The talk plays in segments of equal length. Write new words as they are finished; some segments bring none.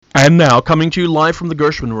And now, coming to you live from the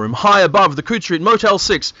Gershwin Room, high above the Coode Street Motel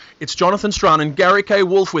 6, it's Jonathan Strahan and Gary K.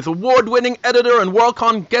 Wolfe with award-winning editor and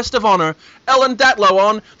Worldcon guest of honor, Ellen Datlow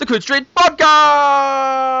on the Coode Street Podcast!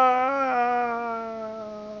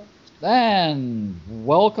 And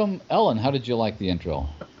welcome, Ellen. How did you like the intro?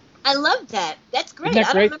 I loved that. That's great. Isn't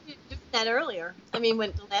that great? I don't remember you doing that earlier. I mean,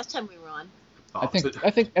 when the last time we were on. I think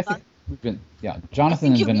we've been,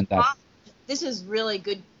 Jonathan invented that. This is really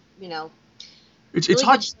good, It's really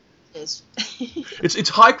high. good It's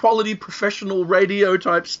high quality professional radio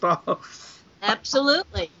type stuff.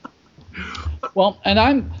 Absolutely. Well, and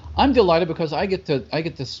I'm delighted because I get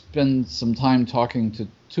to spend some time talking to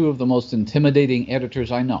two of the most intimidating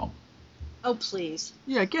editors I know. Oh, please.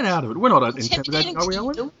 Yeah, get out of it. We're not intimidating, are we,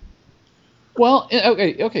 Ellen? Well,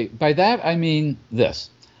 okay. By that I mean this: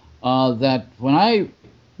 that when I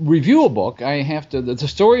review a book, I have to. The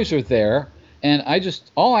stories are there. And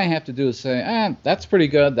all I have to do is say, that's pretty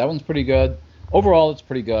good. That one's pretty good. Overall, it's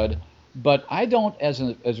pretty good. But I don't, as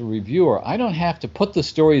a reviewer, I don't have to put the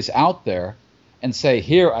stories out there and say,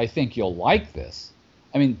 here, I think you'll like this.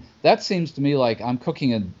 I mean, that seems to me like I'm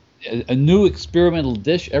cooking a new experimental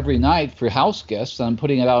dish every night for house guests, and I'm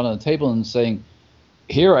putting it out on the table and saying,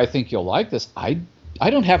 here, I think you'll like this. I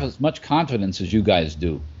don't have as much confidence as you guys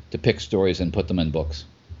do to pick stories and put them in books.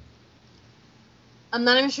 I'm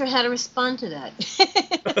not even sure how to respond to that.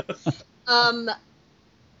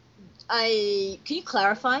 Can you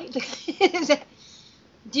clarify? Do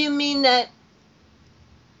you mean that?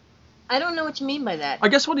 I don't know what you mean by that. I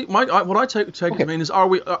guess what I take it to mean is,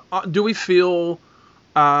 do we feel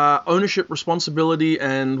ownership, responsibility,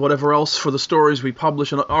 and whatever else for the stories we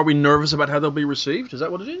publish, and are we nervous about how they'll be received? Is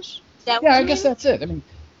that what it is? I guess that's it. I mean,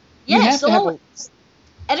 yes,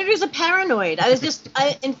 editors are paranoid.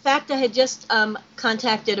 In fact, I had just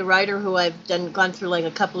contacted a writer who I've gone through like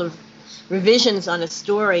a couple of revisions on a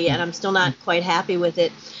story, and I'm still not quite happy with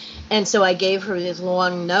it. And so I gave her these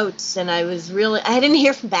long notes, and I didn't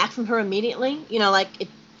hear back from her immediately,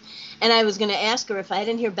 and I was going to ask her if I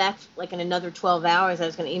didn't hear back like in another 12 hours, I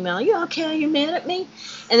was going to email, "Are you okay? Are you mad at me?"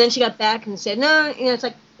 And then she got back and said, "No, it's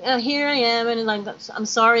like, here I am, and like, I'm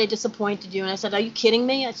sorry I disappointed you." And I said, "Are you kidding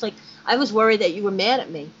me?" It's like, I was worried that you were mad at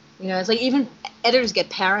me. It's like even editors get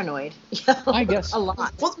paranoid. I guess a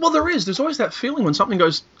lot. Well, there's always that feeling when something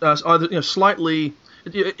goes either slightly,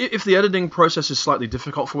 if the editing process is slightly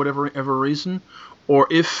difficult for whatever reason, or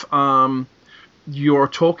if you're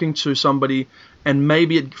talking to somebody and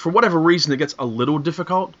maybe for whatever reason it gets a little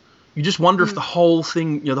difficult. You just wonder if the whole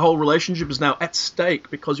thing, the whole relationship is now at stake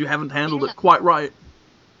because you haven't handled it quite right.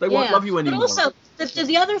 They won't love you anymore. But also,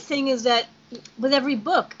 the other thing is that with every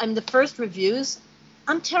book, the first reviews,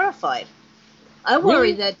 I'm terrified. I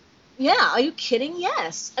worry that, are you kidding?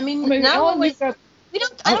 Yes. I don't get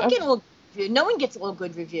all reviews. No one gets all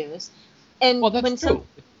good reviews. And that's true.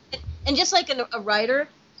 And just like a writer,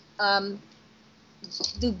 the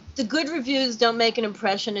good reviews don't make an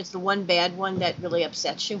impression. It's the one bad one that really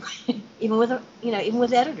upsets you. even with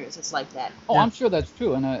editors, it's like that. Oh, I'm sure that's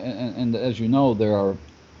true. And as you know, there are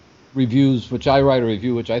reviews which I write a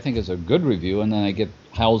review which I think is a good review, and then I get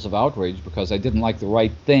howls of outrage because I didn't like the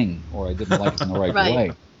right thing or I didn't like it in the right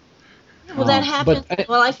way. Well, that happens.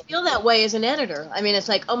 I feel that way as an editor. It's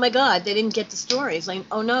like, oh my God, they didn't get the story. It's like,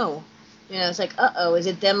 oh no, it's like, is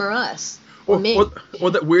it them or us or me?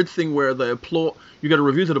 Or that weird thing where they applaud. You get a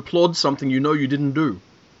review that applauds something you didn't do.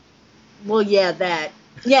 Well, yeah, that.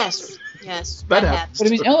 Yes. Yes, that happens.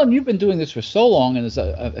 But Ellen, you've been doing this for so long, and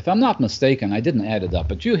if I'm not mistaken, I didn't add it up,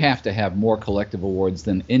 but you have to have more collective awards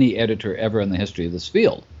than any editor ever in the history of this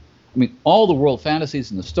field. All the World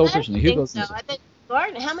Fantasies and the Stokers and the Hugos. So. I bet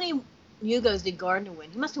how many Hugos did Gardner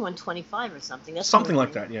win? He must have won 25 or something. That's something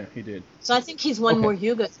like that, yeah, he did. So I think he's won more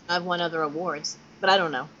Hugos than I've won other awards, but I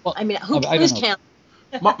don't know. Well, who's counting?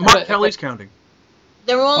 Mark Kelly's counting.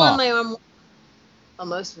 They're all on my arm. Well,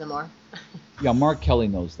 most of them are. Yeah, Mark Kelly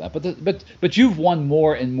knows that. But you've won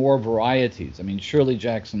more in more varieties. Shirley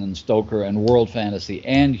Jackson and Stoker and World Fantasy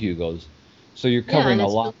and Hugos. So you're covering a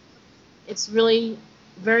lot. It's really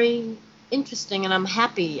very interesting, and I'm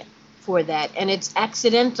happy for that. And it's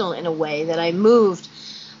accidental in a way that I moved.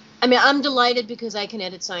 I'm delighted because I can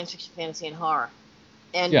edit science fiction, fantasy, and horror.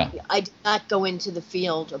 And I did not go into the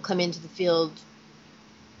field or come into the field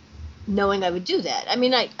knowing I would do that. I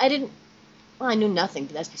didn't. Well, I knew nothing,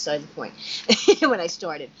 but that's beside the point when I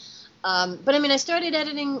started. But I started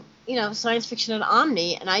editing, science fiction at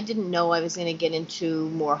Omni, and I didn't know I was going to get into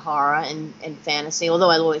more horror and fantasy,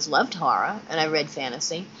 although I always loved horror, and I read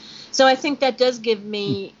fantasy. So I think that does give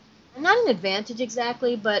me, not an advantage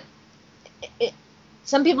exactly, but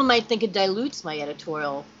some people might think it dilutes my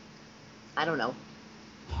editorial, I don't know,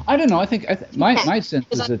 I don't know. I think my sense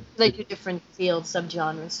Because is that, they do different fields,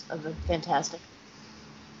 subgenres of the fantastic.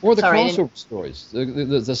 or the Sorry, I crossover stories,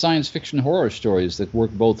 the science fiction horror stories that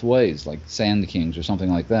work both ways, like Sand Kings or something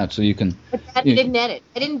like that. So you can. But that You, didn't edit.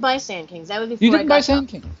 I didn't buy Sand Kings. That was before you I didn't got buy Sand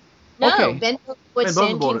Kings. No, Okay. Ben bought Ben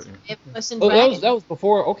Sand bought Kings. it. Puss and Oh, Dragon. that was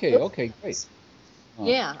before. Okay, great.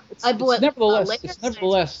 Yeah, It's, I bought. it's nevertheless, later it's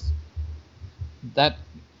nevertheless that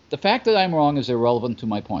the fact that I'm wrong is irrelevant to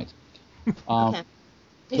my point. Okay.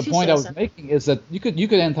 The If you point say I was so. making is that you could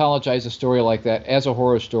anthologize a story like that as a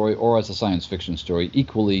horror story or as a science fiction story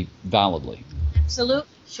equally validly. Absolutely,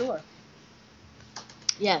 sure.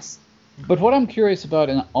 Yes. But what I'm curious about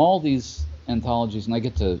in all these anthologies, and I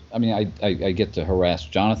get to harass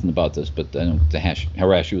Jonathan about this, but I don't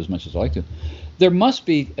harass you as much as I like to. There must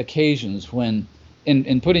be occasions when,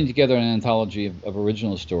 in putting together an anthology of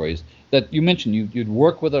original stories, that you mentioned you'd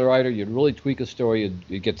work with a writer, you'd really tweak a story,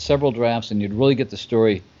 you'd get several drafts, and you'd really get the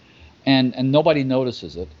story, and nobody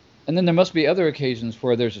notices it. And then there must be other occasions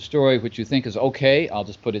where there's a story which you think is okay, I'll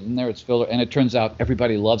just put it in there, it's filler, and it turns out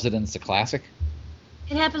everybody loves it and it's a classic.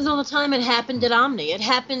 It happens all the time. It happened at Omni. It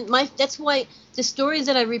happened. That's why the stories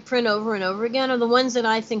that I reprint over and over again are the ones that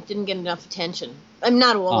I think didn't get enough attention. I'm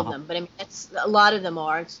not all of them, but I mean, a lot of them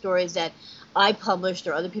are stories that I published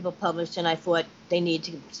or other people published, and I thought they need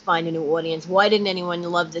to find a new audience. Why didn't anyone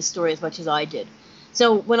love this story as much as I did?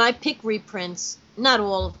 So when I pick reprints, not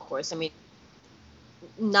all, of course. I mean,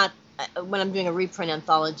 not when I'm doing a reprint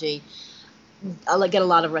anthology. I'll get a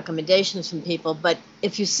lot of recommendations from people, but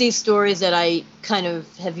if you see stories that I kind of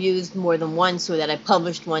have used more than once or that I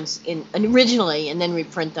published once originally and then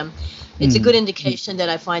reprint them, it's a good indication that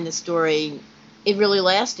I find the story, it really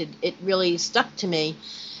lasted. It really stuck to me,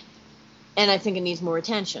 and I think it needs more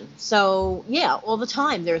attention. So, yeah, all the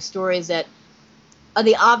time there are stories that are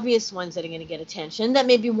the obvious ones that are going to get attention that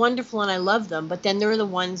may be wonderful and I love them, but then there are the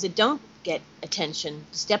ones that don't get attention,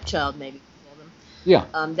 Stepchild maybe. Yeah.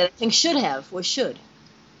 That I think should have or should.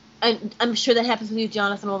 And I'm sure that happens with you,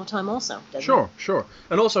 Jonathan, all the time also, doesn't it? Sure.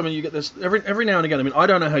 And also, I mean, you get this every now and again. I mean, I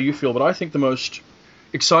don't know how you feel, but I think the most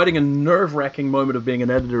exciting and nerve-wracking moment of being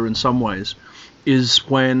an editor in some ways is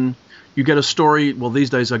when you get a story, well,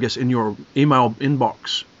 these days, I guess, in your email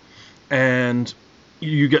inbox, and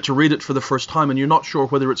you get to read it for the first time, and you're not sure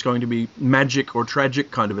whether it's going to be magic or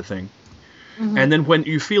tragic kind of a thing. Mm-hmm. And then when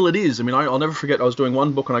you feel it is, I mean, I'll never forget, I was doing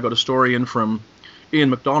one book, and I got a story in from Ian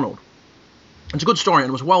MacDonald. It's a good story, and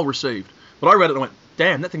it was well received. But I read it and I went,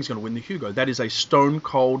 damn, that thing's going to win the Hugo. That is a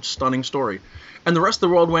stone-cold, stunning story. And the rest of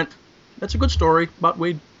the world went, that's a good story, but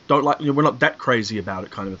we're not that crazy about it,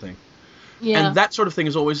 kind of a thing. Yeah. And that sort of thing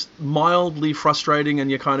is always mildly frustrating, and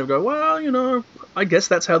you kind of go, well, I guess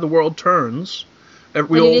that's how the world turns.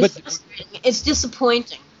 It's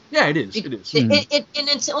disappointing. Yeah, it is. It is. And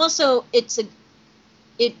it's also, it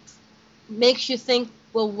makes you think,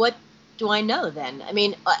 well, what do I know then? I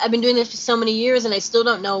mean, I've been doing this for so many years, and I still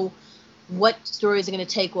don't know what stories are going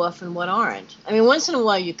to take off and what aren't. I mean, once in a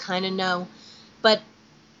while you kind of know, but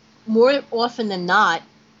more often than not,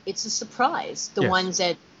 it's a surprise, the ones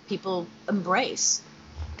that people embrace.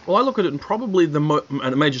 Well, I look at it, and probably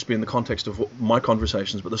and it may just be in the context of my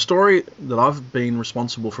conversations, but the story that I've been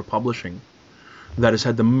responsible for publishing that has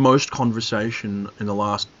had the most conversation in the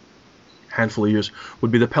last handful of years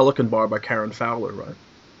would be The Pelican Bar by Karen Fowler, right?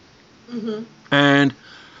 Mm-hmm. And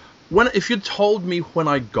if you'd told me when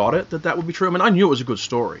I got it that would be true, I mean, I knew it was a good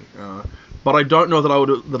story, but I don't know that I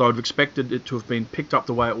would have expected it to have been picked up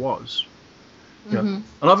the way it was. Mm-hmm. You know?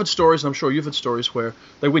 And I've had stories, and I'm sure you've had stories where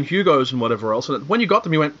they win Hugos and whatever else, and when you got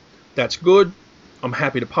them, you went, "That's good. I'm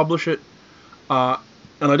happy to publish it," and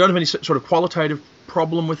I don't have any sort of qualitative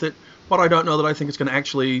problem with it, but I don't know that I think it's going to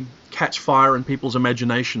actually catch fire in people's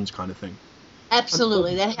imaginations, kind of thing.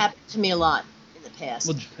 Absolutely, that happened to me a lot. Past.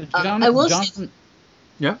 Well, I will Jonathan, say,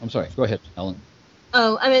 yeah. I'm sorry. Go ahead, Ellen.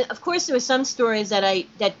 Oh, I mean, of course, there were some stories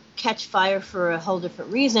that catch fire for a whole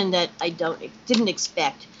different reason that I didn't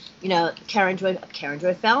expect. Karen Joy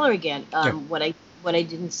Fowler again. What I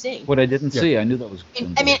didn't see. What I didn't see, I knew that was.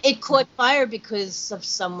 I mean, it caught fire because of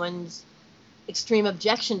someone's extreme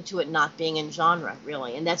objection to it not being in genre,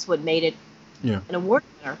 really, and that's what made it an award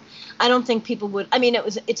winner. I don't think people would. I mean,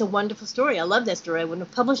 it's a wonderful story. I love that story. I wouldn't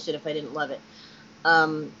have published it if I didn't love it.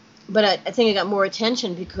 But I think it got more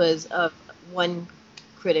attention because of one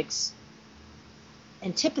critic's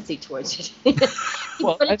antipathy towards it.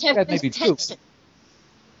 Well, I think that may be true.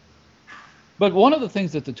 But one of the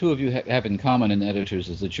things that the two of you have in common in editors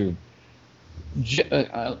is that you're,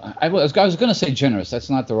 I was going to say generous.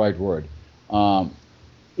 That's not the right word.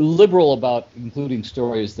 Liberal about including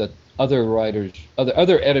stories that other writers,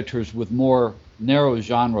 other editors with more narrow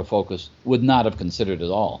genre focus would not have considered at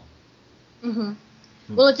all. Hmm.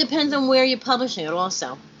 Well, it depends on where you're publishing it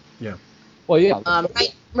also. Yeah. Well, yeah.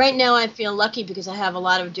 Right now I feel lucky because I have a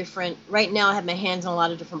lot of different, right now I have my hands on a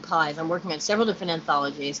lot of different pies. I'm working on several different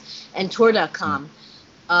anthologies and Tor.com.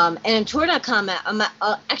 And in Tor.com, I'm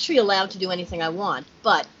actually allowed to do anything I want,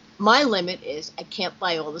 but my limit is I can't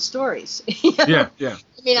buy all the stories. You know? Yeah, yeah.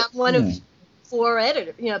 I mean, I'm one of 4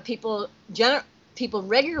 editors, people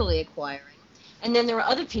regularly acquiring. And then there are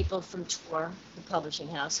other people from Tor, the publishing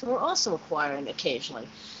house, who are also acquiring occasionally.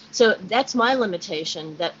 So that's my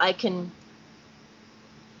limitation, that I can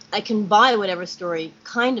buy whatever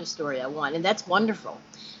kind of story I want, and that's wonderful.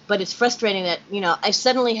 But it's frustrating that, I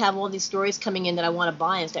suddenly have all these stories coming in that I want to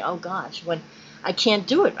buy and say, oh gosh, when I can't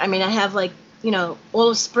do it. I mean, I have all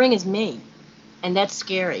of spring is me, and that's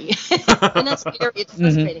scary. And that's scary, it's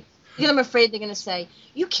frustrating. Because I'm afraid they're going to say,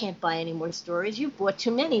 you can't buy any more stories, you bought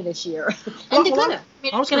too many this year. And they're going to.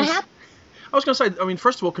 It's going to happen. I was going to say,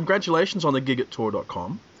 first of all, congratulations on the gig at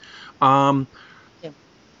Tor.com.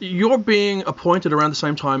 You're being appointed around the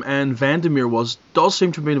same time Anne Vandermeer does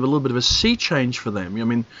seem to have been a little bit of a sea change for them. I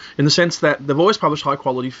mean, in the sense that they've always published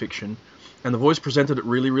high-quality fiction, and they've always presented it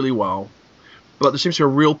really, really well. But there seems to be a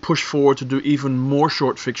real push forward to do even more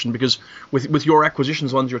short fiction, because with your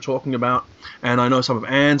acquisitions, ones you're talking about, and I know some of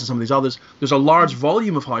Anne's and some of these others, there's a large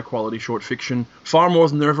volume of high-quality short fiction, far more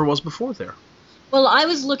than there ever was before there. Well, I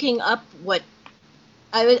was looking up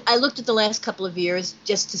I looked at the last couple of years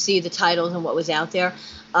just to see the titles and what was out there,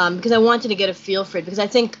 because I wanted to get a feel for it, because I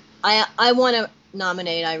think I want to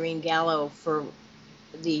nominate Irene Gallo for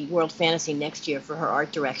the World Fantasy next year for her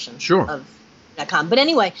art direction of .com. But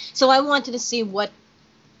anyway, so I wanted to see what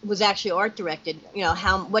was actually art directed,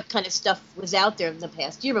 what kind of stuff was out there in the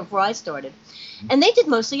past year before I started. And they did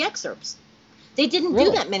mostly excerpts. They didn't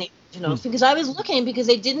do that many originals, because I was looking, because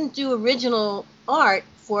they didn't do original art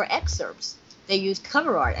for excerpts. They used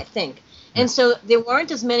cover art, I think. And so there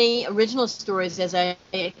weren't as many original stories as I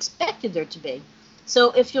expected there to be.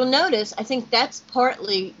 So if you'll notice, I think that's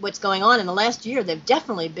partly what's going on. In the last year, they've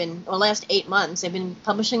definitely been, or last 8 months, they've been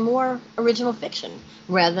publishing more original fiction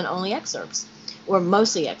rather than only excerpts, or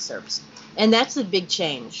mostly excerpts. And that's a big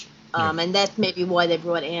change. And that's maybe why they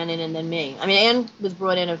brought Anne in and then me. I mean, Anne was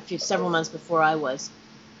brought in several months before I was.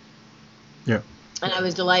 Yeah. And I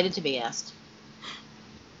was delighted to be asked.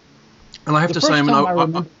 And I have to say,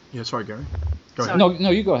 yeah, sorry, Gary. Go ahead. No,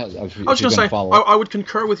 you go ahead. I was going to say, I would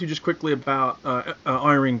concur with you just quickly about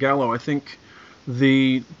Irene Gallo. I think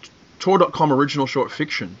the Tor.com original short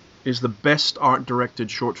fiction is the best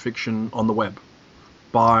art-directed short fiction on the web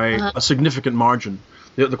by a significant margin.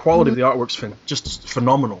 The quality of the artwork's just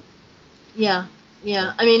phenomenal. Yeah.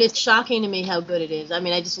 Yeah, I mean, it's shocking to me how good it is. I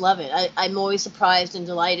mean, I just love it. I'm always surprised and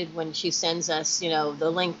delighted when she sends us,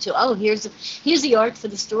 the link to, here's the art for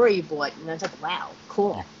the story you bought. And I was like, wow,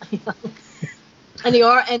 cool. And the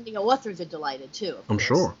authors are delighted, too. I'm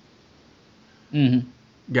sure. Mm-hmm.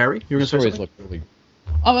 Gary, you were going to say something? Look really...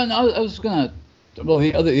 I was going to... Well,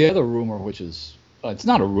 the other rumor, which is... it's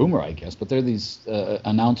not a rumor, I guess, but there are these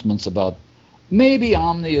announcements about... Maybe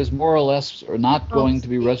Omni is more or less or not going to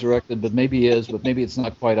be resurrected, but maybe is, but maybe it's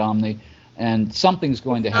not quite Omni, and something's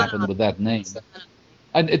going to happen with that name.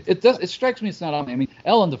 And it strikes me it's not Omni. I mean,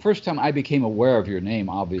 Ellen, the first time I became aware of your name,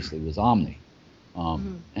 obviously, was Omni,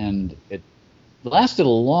 and it lasted a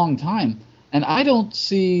long time, and I don't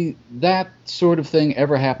see that sort of thing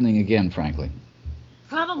ever happening again, frankly.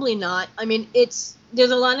 Probably not. I mean, there's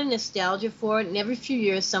a lot of nostalgia for it, and every few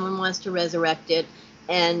years someone wants to resurrect it.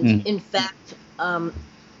 And in fact,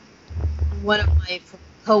 one of my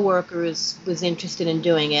co-workers was interested in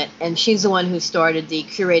doing it, and she's the one who started the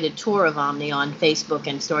curated tour of Omni on Facebook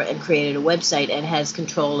and created a website and has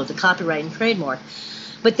control of the copyright and trademark.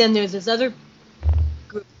 But then there's this other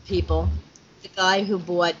group of people, the guy who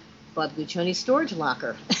bought Bob Guccioni's storage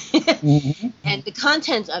locker, and the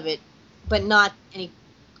content of it, but not any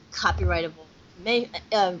copyrightable,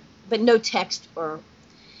 but no text or.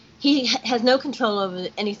 He has no control over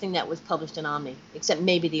anything that was published in Omni, except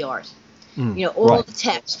maybe the art. All the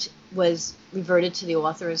text was reverted to the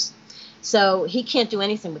authors. So he can't do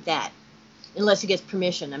anything with that unless he gets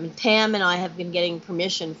permission. I mean, Pam and I have been getting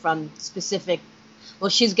permission from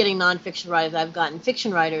she's getting nonfiction writers. I've gotten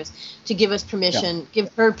fiction writers to give us permission,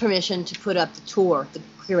 give her permission to put up the tour, the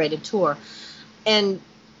curated tour. And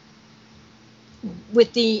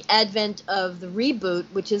with the advent of the reboot,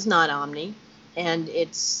 which is not Omni, and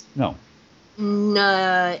it's I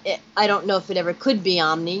don't know if it ever could be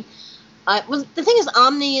Omni. Well, the thing is,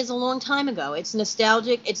 Omni is a long time ago. It's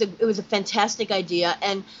nostalgic. It was a fantastic idea,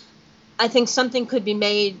 and I think something could be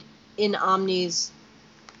made in Omni's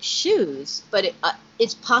shoes, but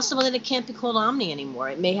it's possible that it can't be called Omni anymore.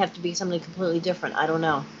 It may have to be something completely different. I don't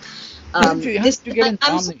know. How did you get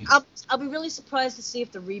into Omni? I'll be really surprised to see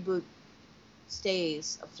if the reboot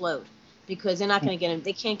stays afloat, because they're not going to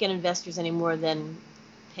they can't get investors any more than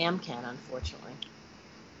Pam can, unfortunately,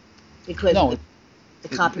 because the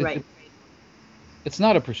copyright. It's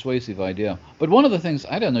not a persuasive idea. But one of the things,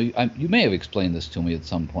 I don't know, you may have explained this to me at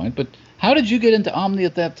some point, but how did you get into Omni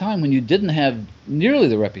at that time when you didn't have nearly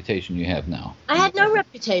the reputation you have now? I had no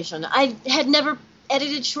reputation. I had never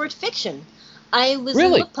edited short fiction. I was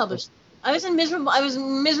Really? in book publishing. I was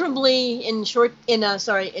miserably in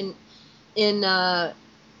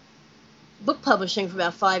book publishing for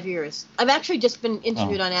about 5 years. I've actually just been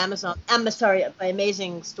interviewed on Amazon. By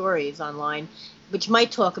Amazing Stories online, which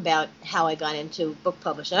might talk about how I got into book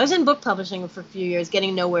publishing. I was in book publishing for a few years,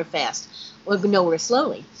 getting nowhere fast, or nowhere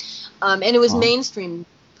slowly. And it was mainstream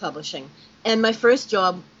publishing. And my first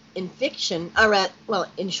job in fiction,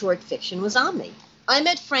 in short fiction, was Omni. I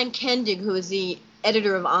met Frank Kendig, who was the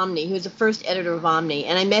editor of Omni. He was the first editor of Omni.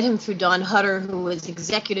 And I met him through Don Hutter, who was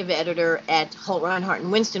executive editor at Holt, Rinehart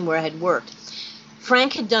and Winston, where I had worked.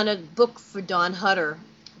 Frank had done a book for Don Hutter,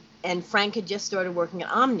 and Frank had just started working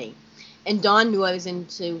at Omni. And Don knew I was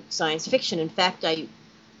into science fiction. In fact, I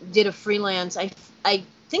did a freelance. I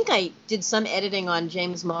think I did some editing on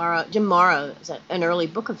Jim Morrow, an early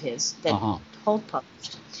book of his that Holt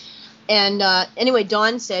published. And anyway,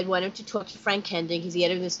 Don said, "Why don't you talk to Frank Kendig? He's the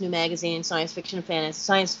editor of this new magazine, Science Fiction and Fantasy,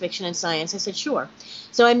 Science Fiction and Science." I said, "Sure."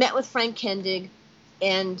 So I met with Frank Kendig,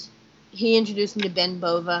 and he introduced me to Ben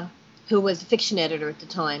Bova, who was the fiction editor at the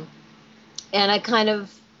time. And I kind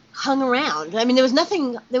of hung around. I mean, there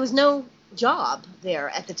was no job there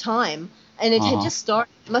at the time, and it had just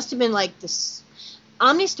started. It must have been like this.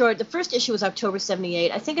 Omni started, the first issue was October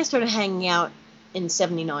 78. I think I started hanging out in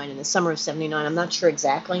 79, in the summer of 79. I'm not sure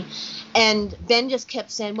exactly. And Ben just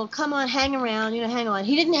kept saying, "Well, come on, hang around, hang on."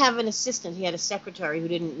 He didn't have an assistant. He had a secretary who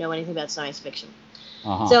didn't know anything about science fiction.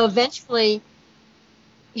 So eventually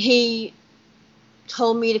he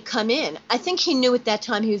told me to come in. I think he knew at that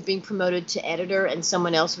time he was being promoted to editor, and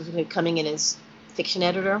someone else was coming in as fiction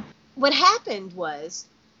editor. What happened was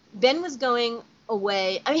Ben was going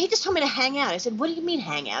away. I mean, he just told me to hang out. I said, "What do you mean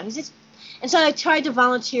hang out?" He said, and so I tried to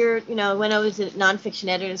volunteer, when I was a nonfiction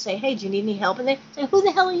editor, and say, "Hey, do you need any help?" And they said, "Who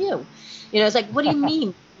the hell are you?" It's like, "What do you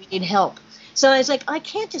mean we need help?" So I was like, "I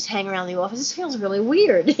can't just hang around the office. This feels really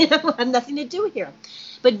weird. I have nothing to do here."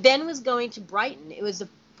 But Ben was going to Brighton. It was the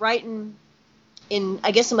Brighton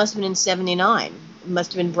I guess it must have been in 79. It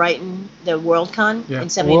must have been Brighton, the Worldcon in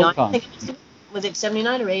 79. I think was it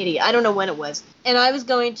 79 or 80? I don't know when it was. And I was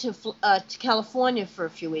going to California for a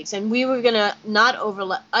few weeks, and we were going to not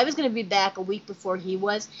overlap. I was going to be back a week before he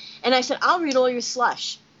was, and I said, "I'll read all your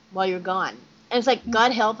slush while you're gone." And it's like,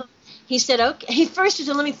 God help him. He said, "Okay." He first said,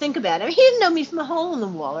 "Let me think about it." I mean, he didn't know me from a hole in the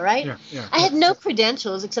wall, all right? I had no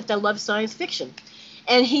credentials except I loved science fiction.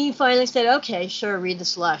 And he finally said, "Okay, sure, read the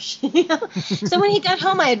slush." So when he got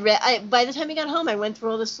home, by the time he got home, I went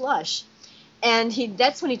through all the slush. And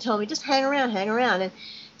that's when he told me, "Just hang around, hang around." And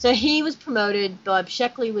so he was promoted. Bob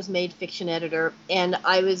Sheckley was made fiction editor, and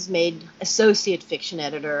I was made associate fiction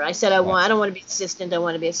editor. I said, I don't want to be assistant, I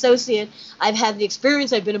want to be associate. I've had the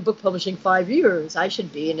experience. I've been in book publishing 5 years. I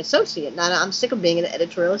should be an associate. Now I'm sick of being an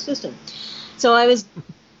editorial assistant. So I was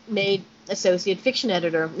made associate fiction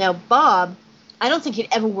editor. Now, Bob, I don't think he'd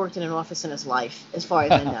ever worked in an office in his life, as far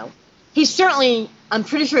as I know. I'm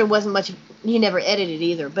pretty sure it wasn't much, he never edited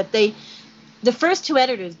either. But the first two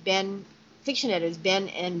editors, fiction editors, Ben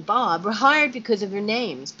and Bob, were hired because of their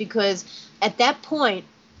names. Because at that point,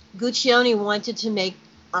 Guccione wanted to make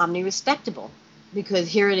Omni respectable. Because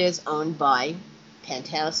here it is owned by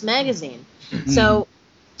Penthouse Magazine. So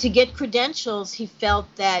to get credentials, he felt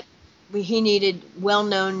that he needed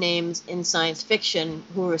well-known names in science fiction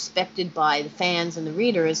who were respected by the fans and the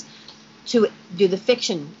readers to do the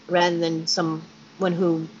fiction rather than someone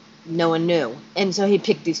who no one knew. And so he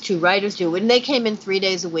picked these two writers to do it. And they came in 3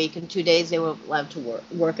 days a week, and 2 days they were allowed to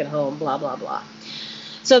work at home, blah, blah, blah.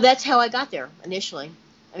 So that's how I got there initially.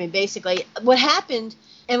 I mean, basically, what happened,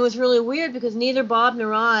 and it was really weird because neither Bob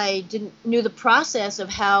nor I knew the process of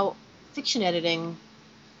how a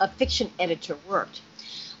fiction editor worked.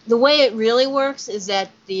 The way it really works is that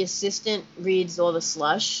the assistant reads all the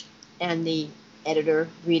slush and the editor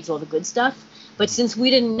reads all the good stuff. But since we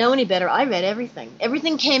didn't know any better, I read everything.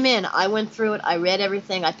 Everything came in. I went through it. I read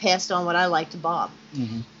everything. I passed on what I liked to Bob.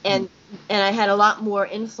 And I had a lot more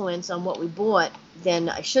influence on what we bought than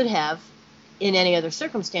I should have in any other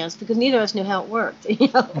circumstance because neither of us knew how it worked.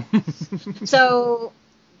 So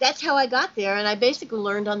that's how I got there, and I basically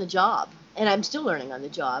learned on the job, and I'm still learning on the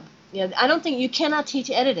job. I don't think you cannot teach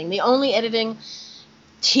editing. The only editing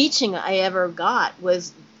teaching I ever got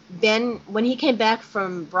was Ben when he came back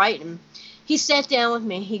from Brighton. He sat down with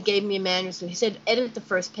me. He gave me a manuscript. He said, "Edit the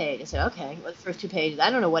first page." I said, "Okay." Well, the first 2 pages.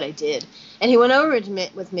 I don't know what I did. And he went over it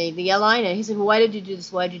with me, the line. He said, "Well, why did you do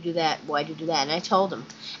this? Why did you do that? Why did you do that?" And I told him.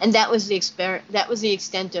 And that was the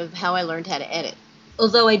extent of how I learned how to edit.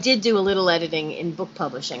 Although I did do a little editing in book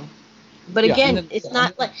publishing. But again, it's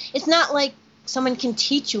not like someone can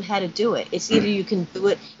teach you how to do it. It's either you can do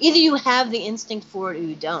it, either you have the instinct for it or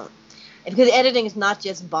you don't. Because editing is not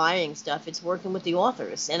just buying stuff, it's working with the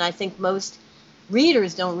authors. And I think most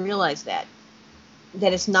readers don't realize that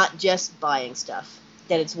it's not just buying stuff,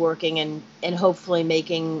 that it's working and hopefully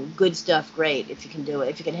making good stuff great if you can do it,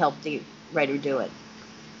 if you can help the writer do it.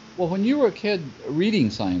 Well, when you were a kid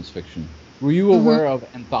reading science fiction, were you aware of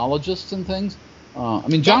anthologists and things? I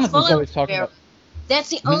mean, Jonathan's always talking about... That's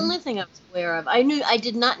the only thing I was aware of. I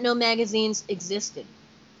did not know magazines existed.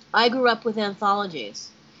 I grew up with anthologies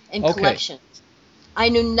and collections. I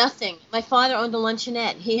knew nothing. My father owned a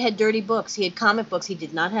luncheonette. He had dirty books. He had comic books. He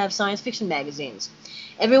did not have science fiction magazines.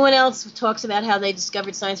 Everyone else talks about how they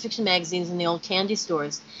discovered science fiction magazines in the old candy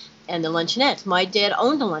stores and the luncheonettes. My dad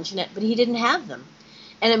owned a luncheonette, but he didn't have them.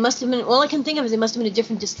 And it must have been, all I can think of is it must have been a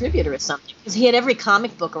different distributor or something, because he had every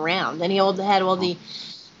comic book around, and he had all the...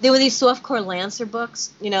 There were these softcore Lancer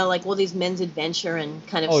books, like all these men's adventure and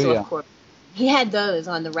kind of softcore. Yeah. He had those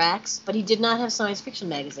on the racks, but he did not have science fiction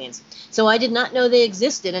magazines. So I did not know they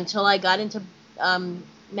existed until I got into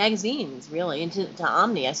magazines, really, into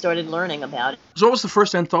Omni. I started learning about it. So what was the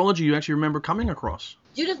first anthology you actually remember coming across?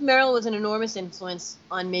 Judith Merril was an enormous influence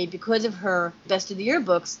on me because of her Best of the Year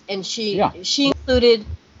books, and she included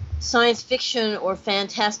science fiction or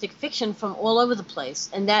fantastic fiction from all over the place,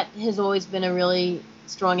 and that has always been a really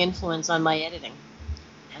strong influence on my editing,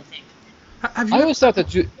 I think. I always thought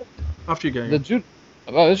that after you go,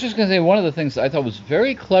 I was just going to say one of the things I thought was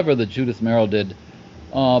very clever that Judith Merril did.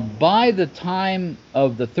 By the time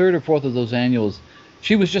of the 3rd or 4th of those annuals,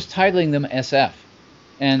 she was just titling them SF.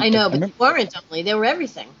 And I know, but they weren't only; they were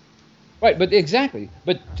everything. Right, but exactly.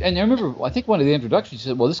 And I remember, I think one of the introductions, she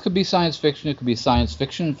said, well, this could be science fiction, it could be science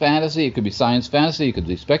fiction fantasy, it could be science fantasy, it could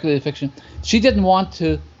be speculative fiction. She didn't want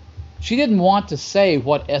to say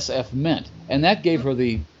what SF meant, and that gave her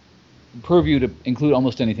the purview to include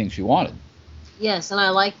almost anything she wanted. Yes, and I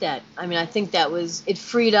like that. I mean, I think it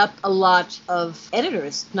freed up a lot of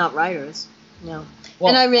editors, not writers. No.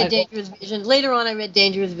 Well, and I read Dangerous Visions. Later on, I read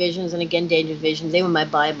Dangerous Visions and again Dangerous Visions. They were my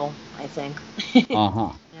Bible, I think.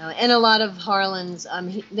 Uh-huh. And a lot of Harlan's.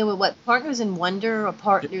 There were Partners in Wonder or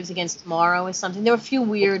Partners Against Tomorrow or something. There were a few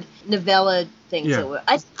weird novella things. Yeah. That were.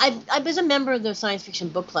 I was a member of the Science Fiction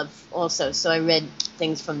Book Club also, so I read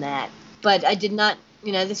things from that. But I did not,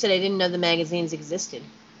 as I said, I didn't know the magazines existed.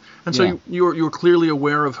 And so you were clearly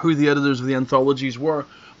aware of who the editors of the anthologies were.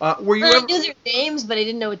 Were you? I knew their names, but I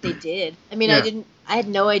didn't know what they did. I mean, I had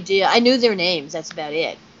no idea. I knew their names. That's about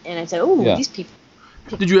it. And I said, these people.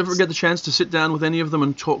 Did you ever get the chance to sit down with any of them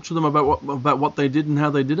and talk to them about what they did and how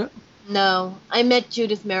they did it? No, I met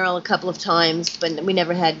Judith Merril a couple of times, but we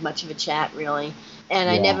never had much of a chat really. And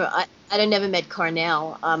I never met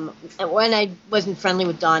Carnell. When I wasn't friendly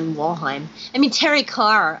with Don Walheim. I mean, Terry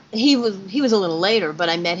Carr, he was a little later, but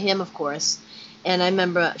I met him, of course. And I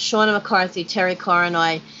remember Shauna McCarthy, Terry Carr, and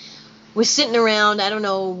I were sitting around. I don't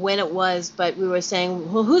know when it was, but we were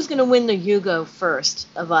saying, well, who's going to win the Hugo first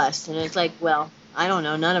of us? And it's like, well, I don't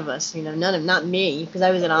know, none of us. Not me, because I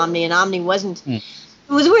was at Omni, and Omni wasn't. It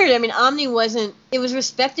was weird. I mean, Omni wasn't. It was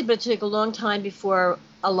respected, but it took a long time before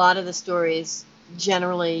a lot of the stories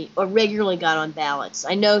generally or regularly got on ballots.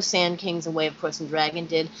 I know Sand Kings and Way of Cross and Dragon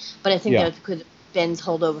did, but I think that was because of Ben's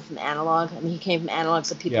holdover from Analog. I mean, he came from Analog,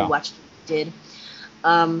 so people watched what he did.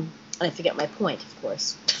 And I forget my point, of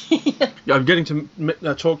course. I'm getting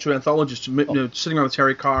to talk to anthologists, sitting around with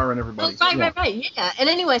Terry Carr and everybody. Oh, right, yeah. And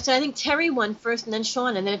anyway, so I think Terry won first, and then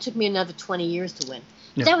Sean, and then it took me another 20 years to win.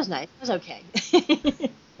 But that was nice. It was okay.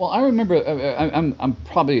 Well, I remember I'm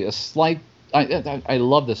probably a slight. I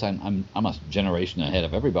love this. I'm a generation ahead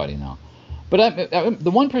of everybody now. But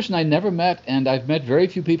the one person I never met, and I've met very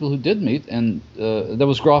few people who did meet, and there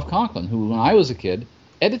was Groff Conklin, who, when I was a kid,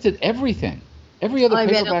 edited everything. Every other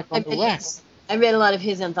paperback on the rack. I read a lot of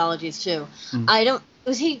his anthologies too.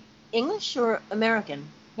 Was he English or American?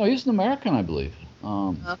 No, he's an American, I believe.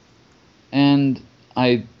 And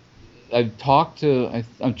I've talked to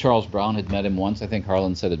Charles Brown, had met him once. I think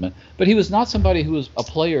Harlan said had met, but he was not somebody who was a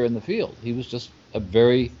player in the field. He was just a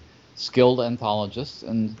very skilled anthologist,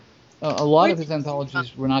 and a lot of his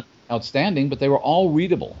anthologies were not outstanding, but they were all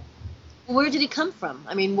readable. Where did he come from?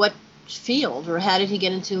 I mean, what field, or how did he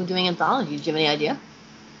get into doing anthologies? Do you have any idea?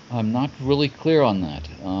 I'm not really clear on that.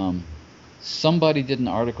 Somebody did an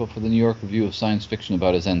article for the New York Review of Science Fiction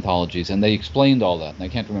about his anthologies, and they explained all that, and I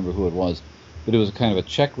can't remember who it was, but it was kind of a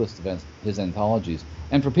checklist of his anthologies.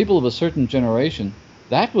 And for people of a certain generation,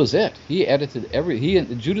 that was it. He edited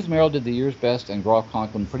Judith Merrill did The Year's Best, and Groff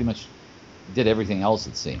Conklin pretty much did everything else,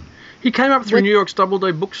 it seemed. He came up through New York's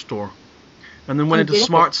Doubleday bookstore, and then went into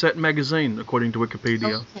Smart Set magazine, according to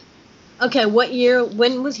Wikipedia. Okay, what year?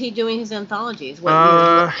 When was he doing his anthologies?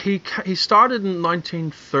 What year? He started in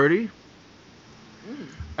 1930.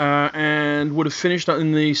 And would have finished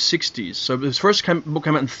in the 60s. So his first book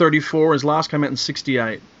came out in 34, his last came out in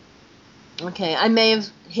 68. Okay, I may have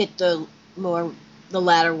hit the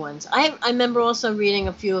latter ones. I remember also reading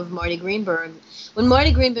a few of Marty Greenberg. When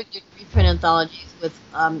Marty Greenberg did reprint anthologies with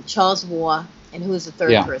Charles Waugh, and who was the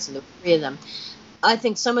third person, the three of them, I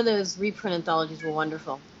think some of those reprint anthologies were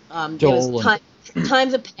wonderful. There was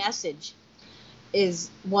Times of Passage is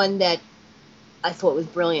one that I thought was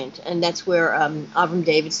brilliant, and that's where Avram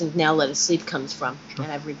Davidson's Now Let Us Sleep comes from,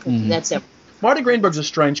 and I've reprinted that's it. Marty Greenberg's a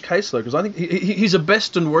strange case, though, because I think he's a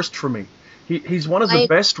best and worst for me. He's one of the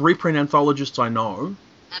best reprint anthologists I know.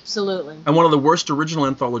 Absolutely. And one of the worst original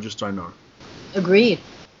anthologists I know. Agreed.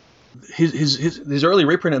 His early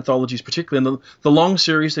reprint anthologies, particularly in the long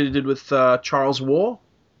series that he did with Charles Waugh,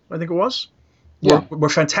 I think it was, were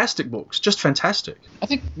fantastic books, just fantastic. I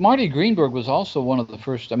think Marty Greenberg was also one of the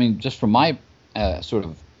first, I mean, just from my sort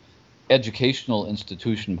of educational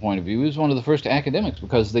institution point of view, he was one of the first academics,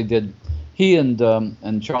 because he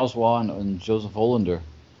and Charles Waugh and Joseph Olander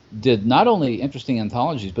did not only interesting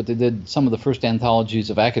anthologies, but they did some of the first anthologies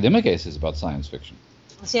of academic essays about science fiction.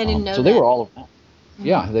 See, I didn't know so that. They were all of that. Mm-hmm.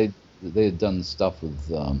 Yeah, they had done stuff with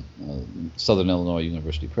Southern Illinois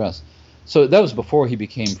University Press. So that was before he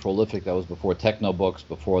became prolific. That was before techno books,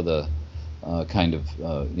 before the kind of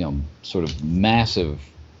sort of massive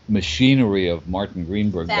machinery of Martin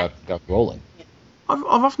Greenberg got rolling. I've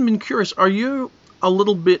often been curious, are you a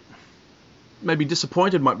little bit, maybe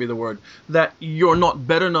disappointed might be the word, that you're not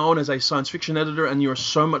better known as a science fiction editor and you're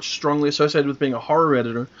so much strongly associated with being a horror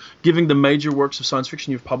editor, given the major works of science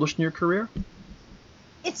fiction you've published in your career?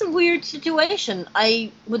 It's a weird situation.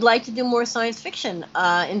 I would like to do more science fiction.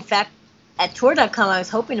 In fact, at Tor.com I was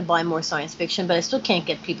hoping to buy more science fiction, but I still can't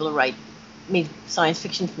get people to write me science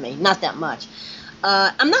fiction for me. Not that much.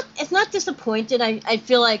 It's not disappointed. I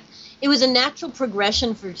feel like it was a natural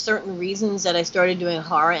progression for certain reasons that I started doing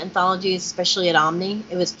horror anthologies, especially at Omni.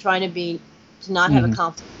 It was trying to not have a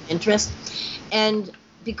conflict of interest. And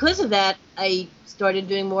because of that, I started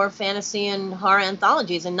doing more fantasy and horror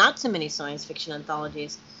anthologies and not so many science fiction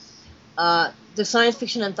anthologies. The science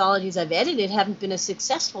fiction anthologies I've edited haven't been as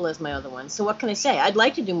successful as my other ones. So what can I say? I'd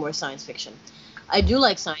like to do more science fiction. I do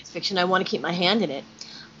like science fiction. I want to keep my hand in it.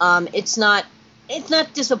 It's not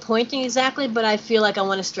disappointing exactly, but I feel like I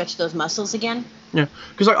want to stretch those muscles again. Yeah,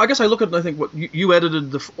 because I guess I look at it and I think what you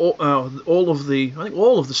edited all of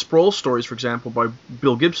the Sprawl stories, for example, by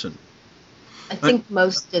Bill Gibson. I think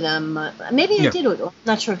most of them. Maybe I did. I'm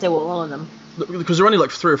not sure if they were all of them. Because there are only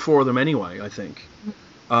like 3 or 4 of them anyway, I think.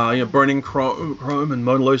 Burning Chrome and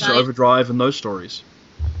Mona Lisa Overdrive and those stories.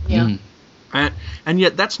 Yeah. And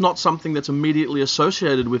yet that's not something that's immediately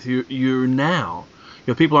associated with you now.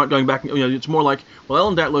 People aren't going back. It's more like, well,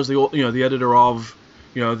 Ellen Datlow's the editor of,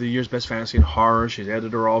 the year's best fantasy and horror. She's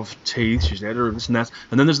editor of Teeth. She's the editor of this and that.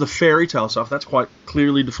 And then there's the fairy tale stuff. That's quite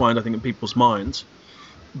clearly defined, I think, in people's minds.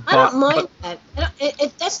 I don't mind that.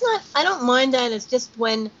 I don't mind that. It's just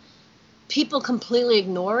when people completely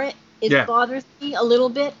ignore it, it bothers me a little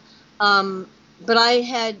bit. But I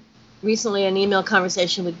had recently an email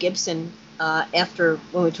conversation with Gibson after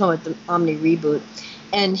when we were talking about the Omni reboot,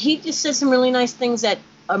 and he just said some really nice things that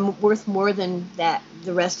are worth more than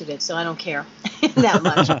the rest of it. So I don't care that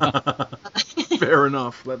much. Fair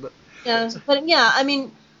enough. But yeah, I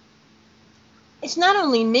mean, it's not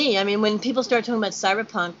only me. I mean, when people start talking about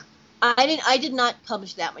cyberpunk, I did not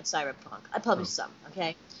publish that much cyberpunk. I published some,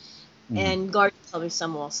 okay? And Guardian published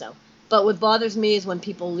some also. But what bothers me is when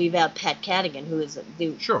people leave out Pat Cadigan, who is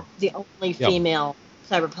the only female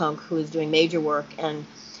cyberpunk who is doing major work. And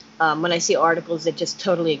when I see articles that just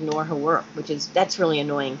totally ignore her work, that's really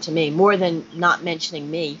annoying to me, more than not mentioning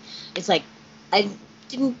me. It's like, I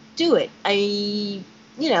didn't do it. I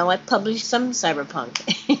published some cyberpunk,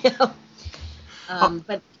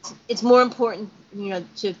 but it's more important,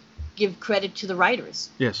 to give credit to the writers.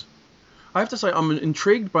 Yes. I have to say, I'm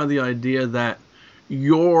intrigued by the idea that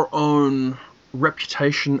your own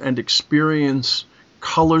reputation and experience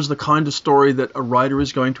colors the kind of story that a writer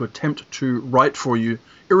is going to attempt to write for you,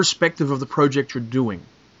 irrespective of the project you're doing.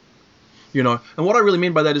 You know, and what I really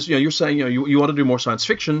mean by that is, you know, you're saying, you know, you want to do more science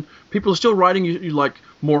fiction. People are still writing you like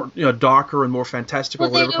more, you know, darker and more fantastical,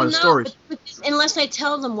 Well, whatever kind of stories. but unless I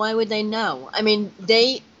tell them, why would they know? I mean,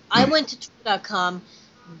 I went to Twitter.com,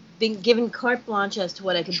 being given carte blanche as to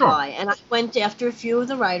what I could Sure. buy, and I went after a few of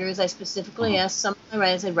the writers. I specifically asked some of the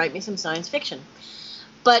writers to write me some science fiction.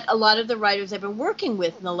 But a lot of the writers I've been working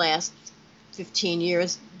with in the last 15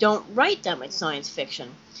 years don't write that much science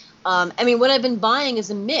fiction. I mean, what I've been buying is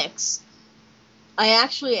a mix. I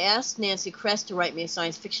actually asked Nancy Kress to write me a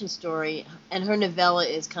science fiction story, and her novella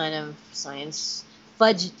is kind of fudge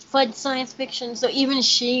science fiction. So even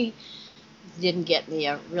she didn't get me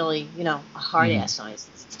a really, you know, a hard-ass science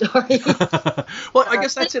story. Well, I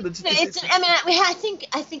guess that's it. I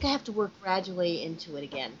think I have to work gradually into it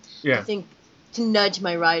again. Yeah. I think to nudge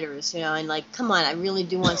my writers, you know, and like, come on, I really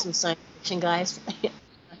do want some science fiction, guys.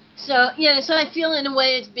 So, yeah, so I feel in a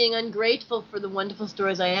way it's being ungrateful for the wonderful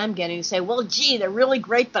stories I am getting to say, well, gee, they're really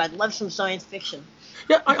great, but I'd love some science fiction.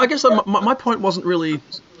 Yeah, I guess my point wasn't really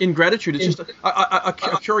ingratitude. It's just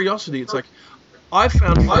a curiosity. It's like, I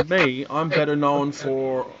found for me, I'm better known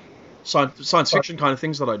for science fiction kind of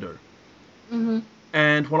things that I do. Mm-hmm.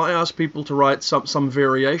 And when I ask people to write some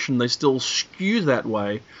variation, they still skew that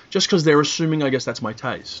way just because they're assuming, I guess, that's my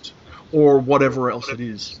taste or whatever else it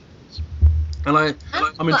is. And I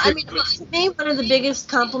mean, to me, one of the biggest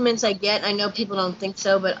compliments I get, I know people don't think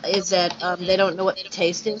so, but is that they don't know what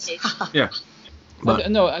taste is. Yeah.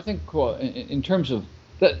 But, no, I think in terms of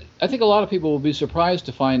that, I think a lot of people will be surprised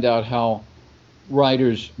to find out how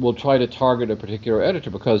writers will try to target a particular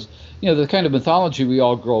editor, because, you know, the kind of mythology we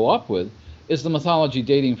all grow up with is the mythology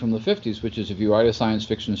dating from the 50s, which is if you write a science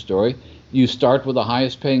fiction story, you start with the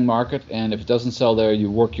highest paying market, and if it doesn't sell there,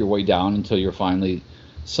 you work your way down until you're finally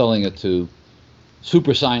selling it to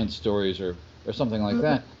super science stories or something like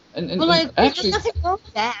that. And actually, there's nothing wrong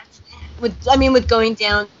with that. With going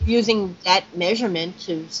down, using that measurement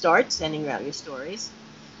to start sending out your stories.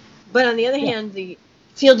 But on the other hand, the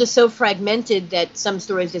field is so fragmented that some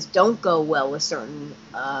stories just don't go well with certain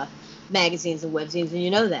magazines and webzines, and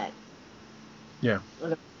you know that. Yeah.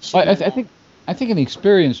 I think an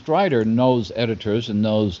experienced writer knows editors and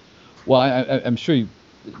knows. Well, I'm sure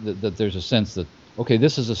that there's a sense that, okay,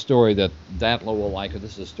 this is a story that Datlow will like, or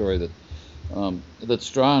this is a story that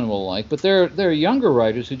Strahan will like. But there are younger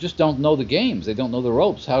writers who just don't know the games. They don't know the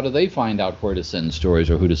ropes. How do they find out where to send stories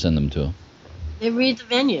or who to send them to? They read the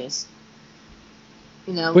venues.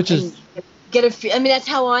 You know, which is that's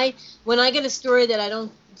how when I get a story that I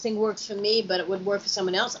don't think works for me, but it would work for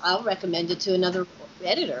someone else, I'll recommend it to another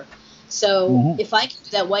editor. So if I can do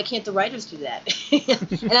that, why can't the writers do that?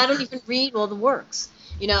 And I don't even read all the works.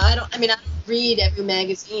 You know, I don't read every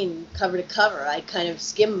magazine cover to cover. I kind of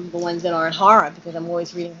skim the ones that aren't horror because I'm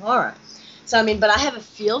always reading horror. So, but I have a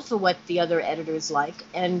feel for what the other editors like.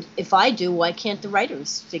 And if I do, why can't the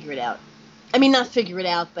writers figure it out? Not figure it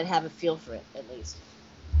out, but have a feel for it, at least.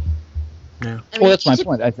 Yeah. Well, that's my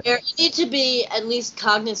point. You need to be at least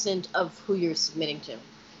cognizant of who you're submitting to,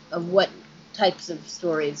 of what types of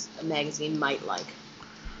stories a magazine might like.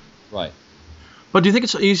 Right. But do you think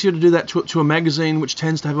it's easier to do that to a magazine which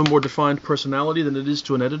tends to have a more defined personality than it is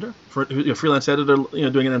to an editor, for a freelance editor,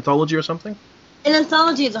 doing an anthology or something? An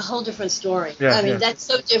anthology is a whole different story. Yeah, that's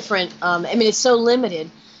so different. It's so limited.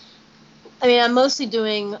 I'm mostly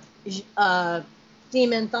doing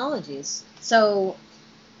theme anthologies. So,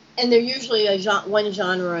 and they're usually one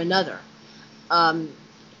genre or another.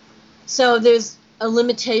 So there's a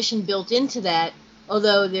limitation built into that,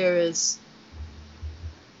 although there is,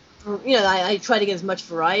 I try to get as much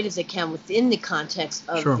variety as I can within the context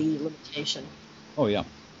of the limitation. Oh, yeah.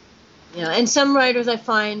 And some writers I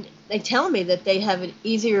find, they tell me that they have it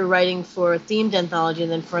easier writing for a themed anthology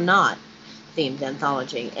than for a not themed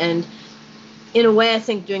anthology. And in a way, I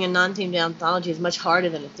think doing a non-themed anthology is much harder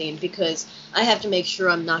than a themed, because I have to make sure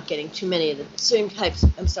I'm not getting too many of the certain types.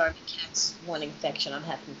 I'm sorry, my cat's wanting affection. I'm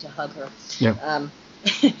having to hug her. Yeah.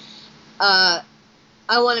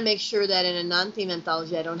 I want to make sure that in a non-themed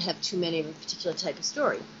anthology, I don't have too many of a particular type of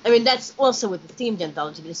story. That's also with the themed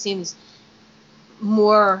anthology, but it seems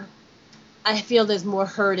more. I feel there's more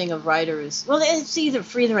herding of writers. Well, it's either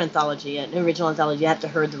for either anthology, an original anthology, you have to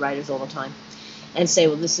herd the writers all the time, and say,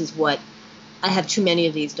 well, this is what. I have too many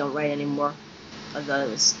of these, don't write any more of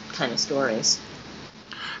those kind of stories.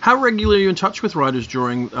 How regularly are you in touch with writers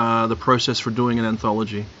during the process for doing an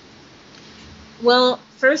anthology? Well,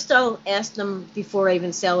 first I'll ask them before I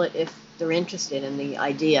even sell it if they're interested in the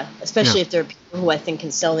idea, especially if there are people who I think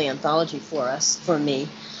can sell the anthology for me.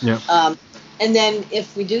 Yeah. And then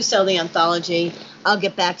if we do sell the anthology, I'll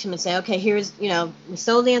get back to him and say, okay, here's, we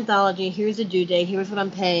sold the anthology, here's the due date, here's what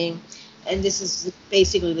I'm paying, and this is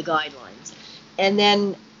basically the guidelines. And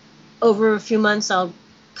then over a few months, I'll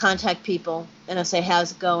contact people and I'll say,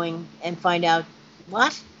 how's it going, and find out,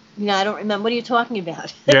 what? I don't remember. What are you talking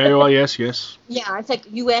about? Yeah, well, yes. Yeah, it's like,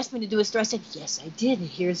 you asked me to do a story. I said, yes, I did.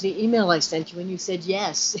 Here's the email I sent you, and you said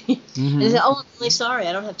yes. And I said, oh, I'm really sorry.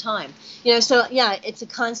 I don't have time. So, yeah, it's a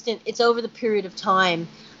constant. It's over the period of time.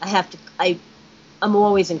 I'm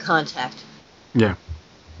always in contact. Yeah.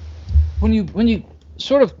 When you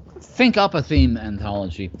sort of think up a theme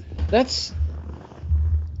anthology, that's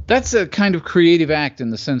a kind of creative act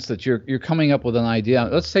in the sense that you're coming up with an idea.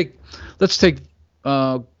 Let's take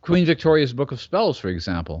Queen Victoria's Book of Spells, for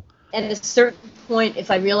example. At a certain point, if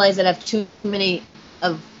I realize that I have too many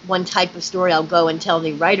of one type of story, I'll go and tell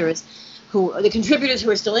the writers, the contributors who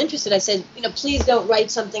are still interested, I said, please don't write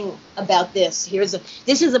something about this.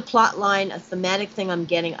 This is a plot line, a thematic thing I'm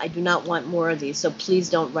getting. I do not want more of these, so please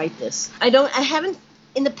don't write this.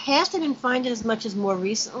 In the past, I didn't find it as much as more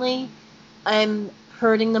recently. I'm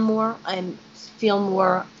hurting them more. I feel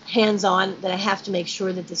more hands-on, that I have to make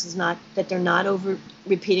sure that that they're not over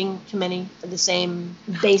repeating too many of the same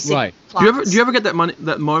basic plots. Do you ever get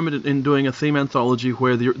that moment in doing a theme anthology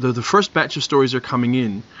where the first batch of stories are coming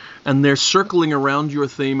in and they're circling around your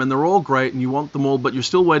theme and they're all great and you want them all, but you're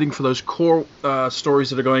still waiting for those core stories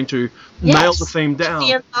that are going to nail the theme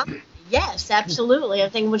down? Yes, absolutely. I'm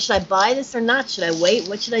thinking, should I buy this or not? Should I wait?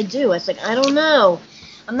 What should I do? I was like, I don't know.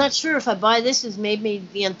 I'm not sure if I buy this has made me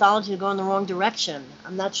the anthology go in the wrong direction.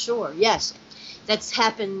 I'm not sure. Yes, that's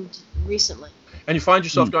happened recently. And you find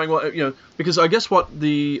yourself going, well, because I guess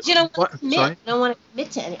you don't want to commit. Sorry? You don't want to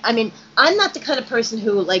commit to any. I mean, I'm not the kind of person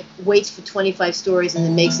who waits for 25 stories and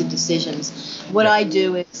then makes the decisions. What I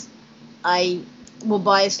do is I will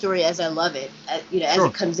buy a story as I love it, as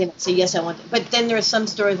it comes in. Say, yes, I want it. But then there are some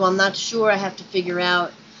stories, I'm not sure. I have to figure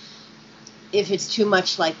out if it's too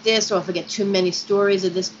much like this, or if I get too many stories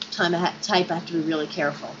of this type, I have to be really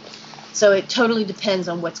careful. So it totally depends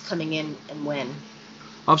on what's coming in and when.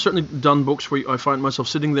 I've certainly done books where I find myself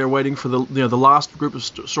sitting there waiting for the last group of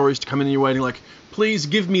stories to come in, and you're waiting please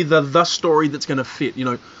give me the story that's going to fit.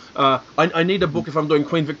 I need a book if I'm doing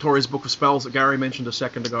Queen Victoria's Book of Spells that Gary mentioned a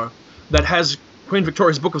second ago that has Queen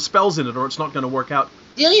Victoria's Book of Spells in it, or it's not going to work out.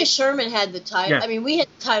 Delia Sherman had the title. Yeah. I mean, we had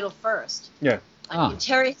the title first. Yeah. I mean,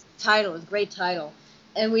 Terry's title was a great title.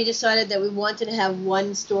 And we decided that we wanted to have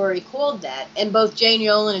one story called that. And both Jane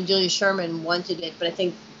Yolen and Julia Sherman wanted it, but I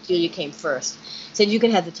think Julia came first. Said, you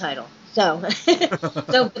can have the title. So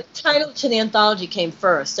the title to the anthology came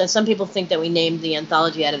first. And some people think that we named the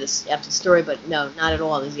anthology after the story, but no, not at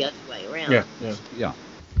all. It was the other way around. Yeah.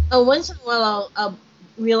 Oh, once in a while I'll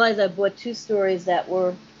realize I bought two stories that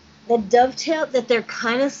dovetail, that they're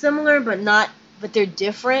kind of similar, but they're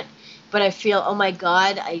different. But I feel, oh my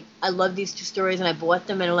God, I love these two stories, and I bought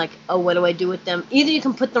them, and I'm like, oh, what do I do with them? Either you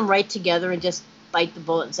can put them right together and just bite the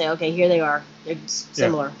bullet and say, okay, here they are. They're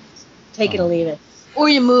similar. Take it or leave it. Or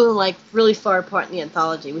you move them really far apart in the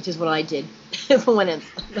anthology, which is what I did for one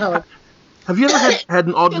anthology. Have you ever had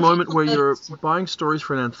an odd moment where you're buying stories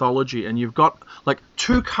for an anthology and you've got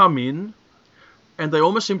two come in, and they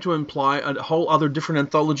almost seem to imply a whole other different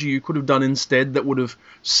anthology you could have done instead that would have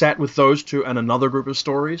sat with those two and another group of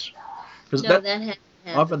stories? No, that happened.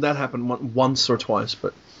 I've had that happen once or twice,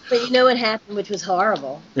 but you know what happened, which was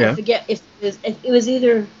horrible. Yeah. I forget if it was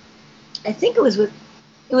either. I think it was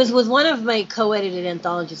with one of my co-edited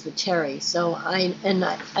anthologies with Terry. So I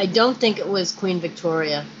don't think it was Queen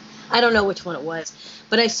Victoria. I don't know which one it was,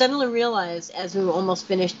 but I suddenly realized as we were almost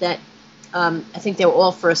finished that I think they were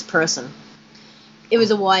all first person. It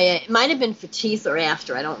was a YA. It might have been for Teeth or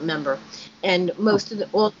after. I don't remember. And most of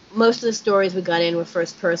the stories we got in were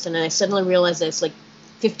first person, and I suddenly realized that it's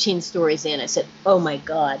 15 stories in. I said, "Oh my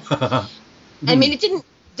God!" I mean,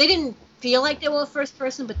 they didn't feel like they were first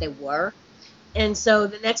person, but they were. And so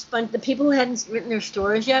the next bunch, the people who hadn't written their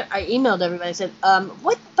stories yet, I emailed everybody. I said,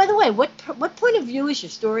 By the way, what point of view is your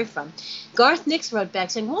story from? Garth Nix wrote back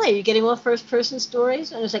saying, "Why are you getting all first person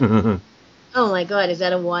stories?" And I was like, oh my God, is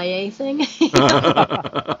that a YA thing?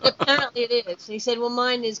 Apparently it is. And he said, well,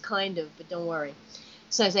 mine is kind of, but don't worry.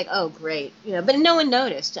 So I was like, oh, great. But no one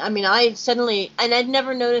noticed. I mean, I'd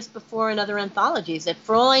never noticed before in other anthologies that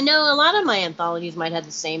for all I know, a lot of my anthologies might have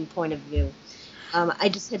the same point of view. I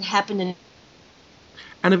just had happened in.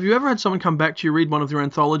 And have you ever had someone come back to you, read one of your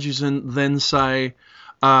anthologies, and then say,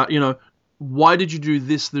 why did you do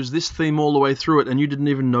this? There's this theme all the way through it, and you didn't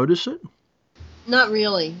even notice it? Not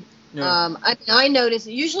really. Yeah. I notice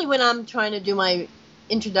usually when I'm trying to do my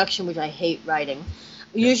introduction, which I hate writing,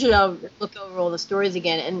 Usually I'll look over all the stories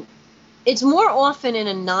again, and it's more often in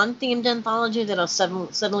a non-themed anthology that I'll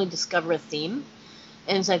suddenly discover a theme.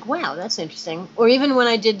 And it's like, wow, that's interesting. Or even when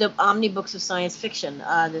I did the omnibooks of science fiction,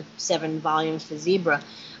 the 7 volumes for Zebra,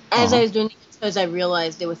 as I was doing those, I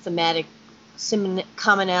realized there were thematic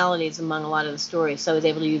commonalities among a lot of the stories, so I was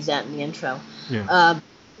able to use that in the intro. Yeah.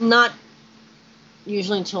 Not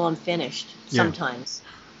usually until I'm finished, Yeah. sometimes.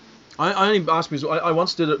 I only asked because I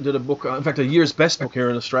once did a book, in fact, a year's best book here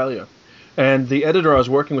in Australia, and the editor I was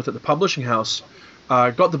working with at the publishing house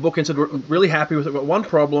got the book and said, we're really happy with it, but one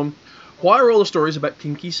problem, why are all the stories about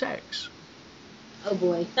kinky sex? Oh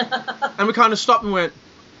boy. And we kind of stopped and went,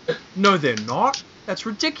 no, they're not. That's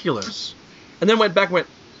ridiculous. And then went back and went,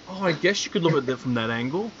 oh, I guess you could look at it from that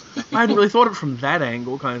angle. I hadn't really thought of it from that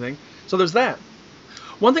angle, kind of thing. So there's that.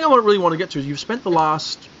 One thing I really want to get to is you've spent the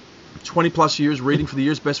last 20 plus years reading for the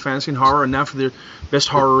year's best fantasy and horror, and now for the best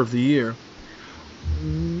horror of the year.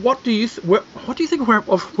 What do you think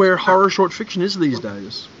of where horror short fiction is these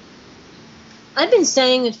days? I've been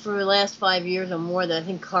saying it for the last 5 years or more that I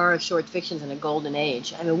think horror short fiction's in a golden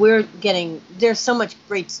age. I mean, there's so much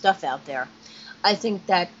great stuff out there. I think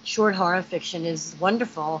that short horror fiction is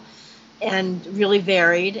wonderful and really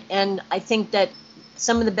varied, and I think that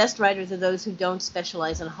some of the best writers are those who don't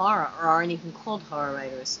specialize in horror or aren't even called horror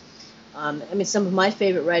writers. I mean, some of my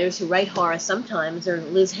favorite writers who write horror sometimes are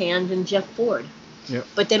Liz Hand and Jeff Ford. Yep.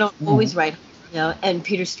 But they don't always write, and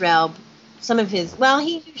Peter Straub, some of his, well,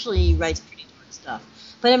 he usually writes pretty dark stuff.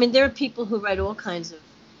 But I mean, there are people who write all kinds of,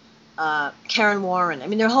 Karen Warren. I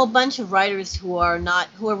mean, there are a whole bunch of writers who are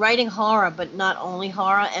writing horror, but not only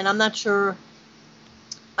horror, and I'm not sure,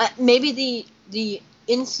 maybe the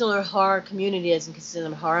insular horror community doesn't consider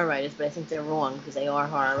them horror writers, but I think they're wrong because they are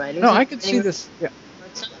horror writers. No, I could see this. Yeah.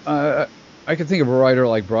 I could think of a writer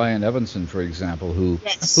like Brian Evanson, for example, who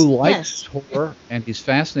likes horror, and he's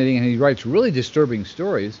fascinating, and he writes really disturbing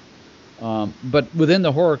stories. But within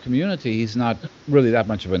the horror community, he's not really that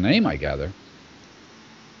much of a name, I gather.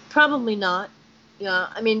 Probably not. Yeah,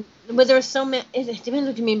 I mean, but there are so many. It depends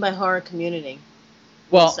what you mean by horror community.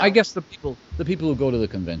 Well, I guess the people who go to the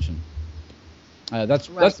convention.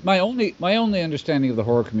 That's my only understanding of the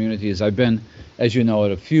horror community is I've been, as you know,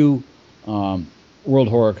 at a few World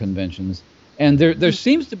Horror Conventions, and there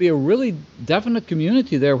seems to be a really definite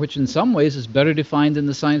community there, which in some ways is better defined than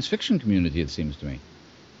the science fiction community, it seems to me.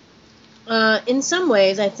 In some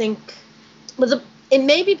ways, I think, it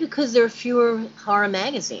may be because there are fewer horror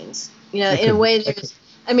magazines. In a way,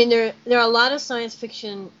 there are a lot of science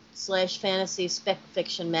fiction / fantasy spec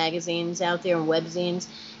fiction magazines out there and webzines,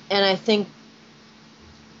 and I think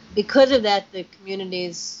because of that, the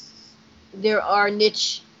communities, there are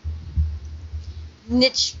niche,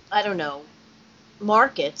 I don't know,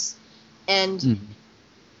 markets, and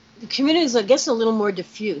the communities, I guess, a little more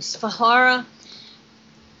diffuse. For horror,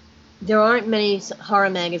 there aren't many horror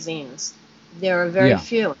magazines. There are very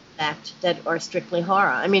few, in fact, that are strictly horror.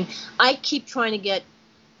 I mean, I keep trying to get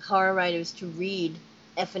horror writers to read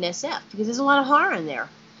F&SF because there's a lot of horror in there.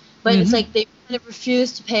 But it's like they kind of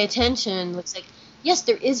refuse to pay attention. It's like, yes,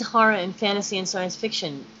 there is horror in fantasy and science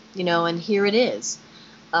fiction, and here it is.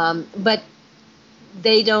 But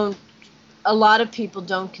a lot of people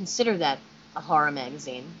don't consider that a horror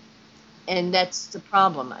magazine. And that's the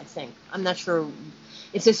problem, I think. I'm not sure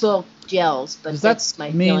if this all gels, but that's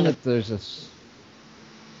my feeling. Does that mean that there's a...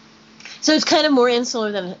 So it's kind of more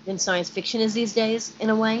insular than science fiction is these days, in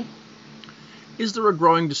a way? Is there a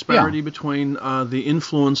growing disparity between the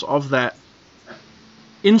influence of that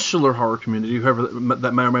insular horror community, whoever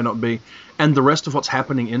that may or may not be, and the rest of what's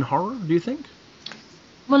happening in horror, do you think?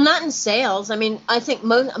 Well, not in sales. I mean, I think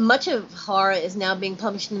much of horror is now being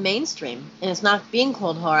published in the mainstream, and it's not being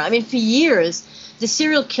called horror. I mean, for years, the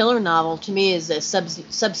serial killer novel, to me, is a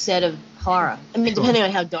subset of horror. I mean, depending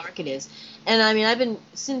on how dark it is. And, I mean, I've been,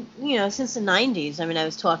 since the 90s, I mean, I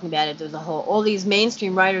was talking about it. There was all these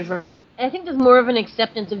mainstream writers were... I think there's more of an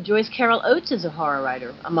acceptance of Joyce Carol Oates as a horror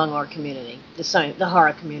writer among our community, the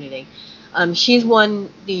horror community. She's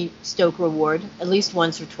won the Stoker Award at least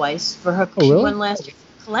once or twice for her. Oh, really? She won last year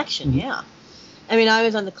for collection. Yeah. I mean, I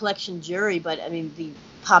was on the collection jury, but I mean,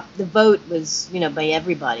 the vote was by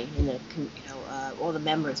everybody in the all the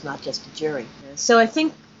members, not just the jury. So I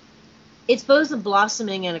think it's both a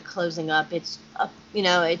blossoming and a closing up. It's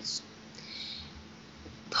it's.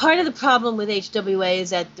 Part of the problem with HWA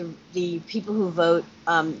is that the people who vote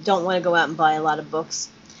don't want to go out and buy a lot of books,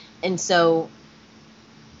 and so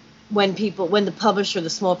when the publisher, the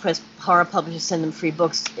small press horror publishers, send them free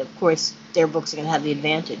books, of course their books are going to have the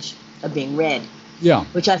advantage of being read. Yeah.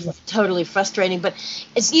 which I find totally frustrating. But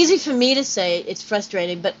it's easy for me to say it's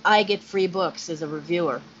frustrating, but I get free books as a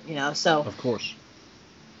reviewer, So, Of course.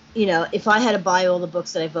 If I had to buy all the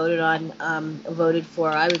books that I voted for,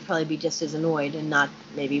 I would probably be just as annoyed and not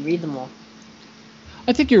maybe read them all.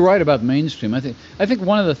 I think you're right about mainstream. I think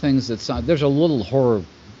one of the things there's a little horror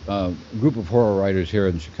group of horror writers here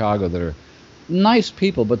in Chicago that are nice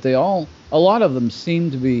people, but a lot of them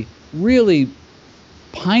seem to be really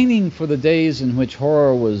pining for the days in which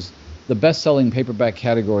horror was the best-selling paperback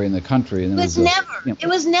category in the country. And It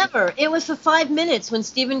was never. It was for 5 minutes when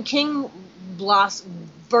Stephen King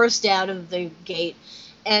burst out of the gate,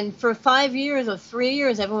 and for 5 years or 3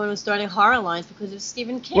 years, everyone was starting horror lines because of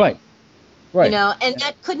Stephen King. Right. And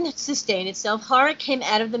that couldn't sustain itself. Horror came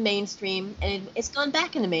out of the mainstream, and it's gone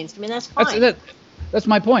back in the mainstream, and that's fine. That's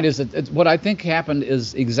my point. Is that what I think happened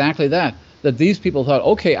is exactly that these people thought,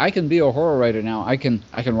 okay, I can be a horror writer now. I can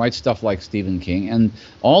write stuff like Stephen King, and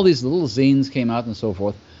all these little zines came out and so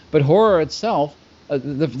forth. But horror itself,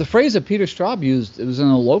 the phrase that Peter Straub used, it was in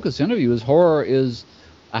a Locus interview, is horror is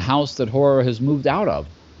a house that horror has moved out of.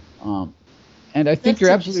 And I think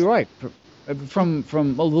you're absolutely right. From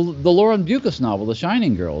the Lauren Bucas novel, The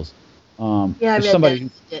Shining Girls. I read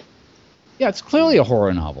that. Yeah, it's clearly a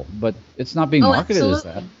horror novel, but it's not being marketed as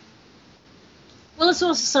that. Well, it's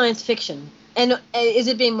also science fiction. And is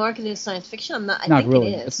it being marketed as science fiction? I not think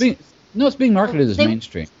really. it is. It's being marketed as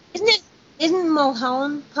mainstream. Isn't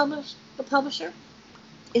Mulholland the publisher?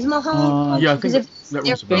 Is Mulholland? Yeah, I think that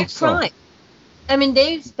was crime. I mean,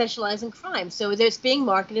 they specialize in crime, so it's being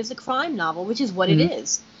marketed as a crime novel, which is what it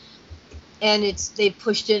is. And they've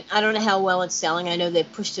pushed it. I don't know how well it's selling. I know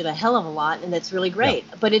they've pushed it a hell of a lot, and that's really great.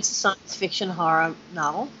 Yeah. But it's a science fiction horror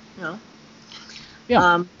novel,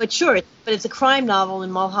 Yeah. But sure, it's a crime novel,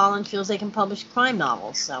 and Mulholland feels they can publish crime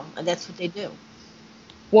novels, so that's what they do.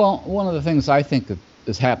 Well, one of the things I think that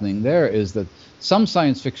is happening there is that some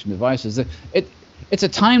science fiction devices, it's a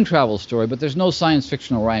time travel story, but there's no science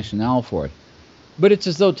fictional rationale for it. But it's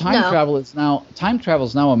as though time travel is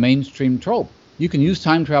now a mainstream trope. You can use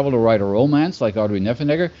time travel to write a romance like Audrey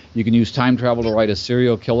Niffenegger. You can use time travel to write a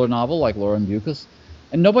serial killer novel like Lauren Bucas.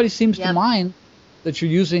 And nobody seems to mind that you're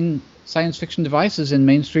using science fiction devices in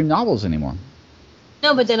mainstream novels anymore.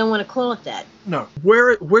 No, but they don't want to call it that. No.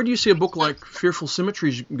 Where do you see a book like Fearful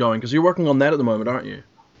Symmetries going? Because you're working on that at the moment, aren't you?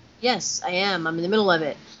 Yes, I am. I'm in the middle of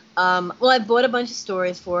it. Well, I bought a bunch of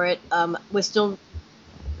stories for it. We're still...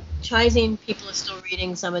 Chizine people are still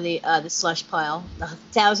reading some of the slush pile, the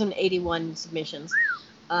 1,081 submissions.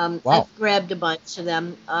 Wow. I've grabbed a bunch of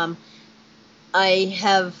them. I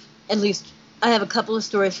have a couple of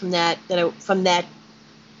stories from that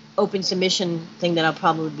open submission thing that I'll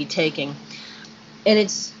probably be taking, and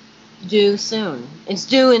it's due soon. It's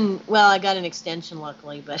due I got an extension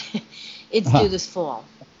luckily, but it's due this fall.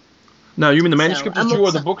 No, you mean the manuscript is due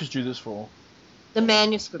or the book is due this fall? The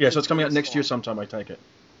manuscript. Yeah, so it's coming out next year sometime, I take it.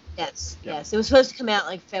 Yes. It was supposed to come out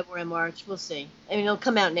like February, March. We'll see. I mean, it'll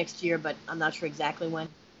come out next year, but I'm not sure exactly when.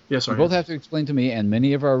 Yes, You both have to explain to me, and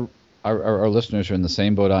many of our listeners are in the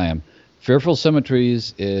same boat I am. Fearful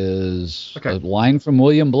Symmetries is a line from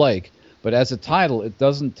William Blake, but as a title, it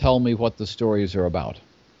doesn't tell me what the stories are about.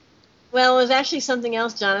 Well, there's actually something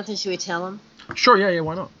else, Jonathan. Should we tell him? Sure, yeah,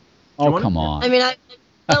 why not? Oh, come on. I mean,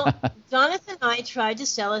 Jonathan and I tried to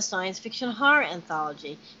sell a science fiction horror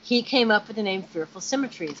anthology. He came up with the name Fearful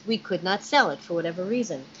Symmetries. We could not sell it for whatever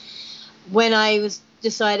reason. When I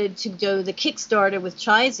decided to do the Kickstarter with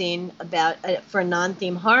Chizine for a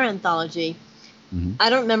non-theme horror anthology, I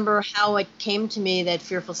don't remember how it came to me that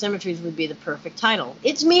Fearful Symmetries would be the perfect title.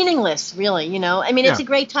 It's meaningless, really, I mean, it's a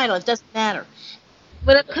great title. It doesn't matter.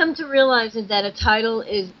 But I've come to realize that a title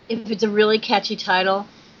is, if it's a really catchy title,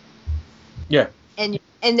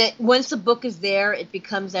 and that once the book is there, it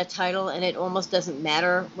becomes that title, and it almost doesn't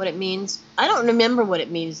matter what it means. I don't remember what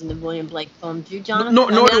it means in the William Blake poem. Do you, Jonathan?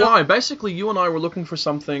 Nor do I. Basically, you and I were looking for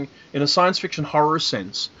something in a science fiction horror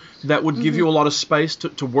sense that would give you a lot of space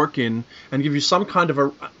to work in and give you some kind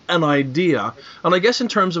of an idea. And I guess in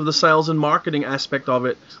terms of the sales and marketing aspect of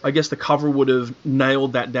it, I guess the cover would have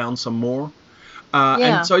nailed that down some more.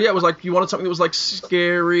 And so, it was like you wanted something that was like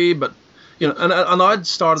scary, but, and I'd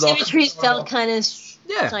started off... Symmetries felt kind of...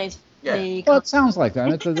 Science. Well, it sounds like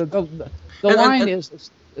that. The line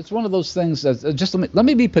is, it's one of those things that, just let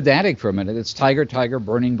me be pedantic for a minute. It's tiger, tiger,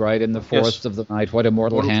 burning bright in the forest of the night. What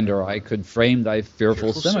immortal hand or eye could frame thy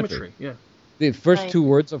fearful symmetry? Yeah. The first two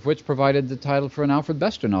words of which provided the title for an Alfred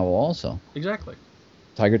Bester novel also. Exactly.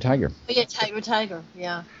 Tiger, tiger. Oh, yeah, tiger, tiger,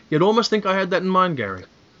 yeah. You'd almost think I had that in mind, Gary.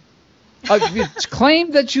 You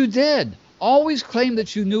claimed that you did. Always claim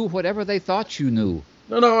that you knew whatever they thought you knew.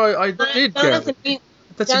 No, I did, Jonathan, Gavin.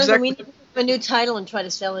 That's Jonathan, we exactly. need to have a new title and try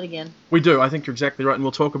to sell it again. We do. I think you're exactly right, and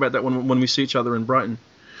we'll talk about that when we see each other in Brighton.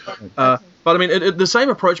 Okay. But I mean, the same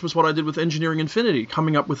approach was what I did with Engineering Infinity,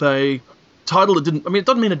 coming up with a title that didn't. I mean, it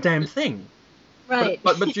doesn't mean a damn thing. Right.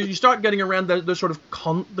 But you start getting around those sort of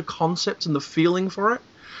the concepts and the feeling for it,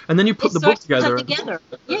 and then you put It the book starts to come together.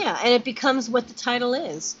 Yeah, and it becomes what the title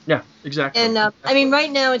is. Yeah, exactly. And I mean,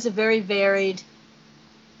 right now it's a very varied.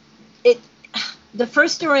 The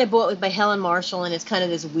first story I bought was by Helen Marshall, and it's kind of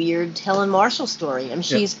this weird Helen Marshall story. I mean,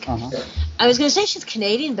 she's. I was going to say she's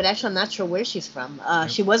Canadian, but actually I'm not sure where she's from.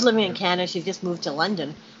 She was living in Canada. She's just moved to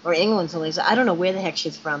London or England, so I don't know where the heck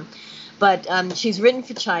she's from. But she's written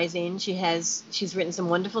for Chizine. She's written some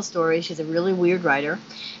wonderful stories. She's a really weird writer,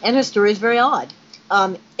 and her story is very odd.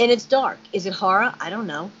 And it's dark. Is it horror? I don't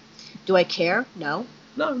know. Do I care? No.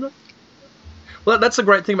 No. Well, that's the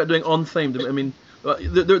great thing about doing on-themed. I mean,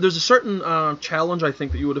 there's a certain challenge I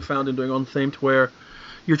think that you would have found in doing on-themed where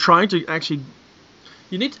you're trying to actually.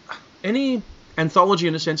 Any anthology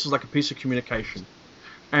in a sense is like a piece of communication.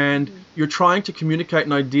 And you're trying to communicate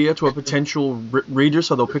an idea to a potential reader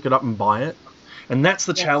so they'll pick it up and buy it. And that's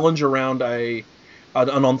the challenge around an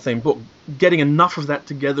on-theme book. Getting enough of that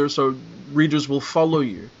together so readers will follow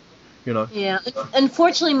you, you know. Yeah.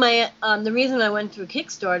 Unfortunately, the reason I went through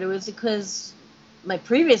Kickstarter was because my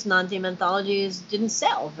previous non-theme anthologies didn't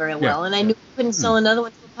sell very well, and I knew I couldn't sell another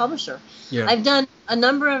one to a publisher. Yeah. I've done a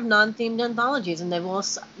number of non-themed anthologies, and they've all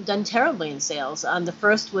done terribly in sales. The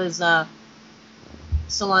first was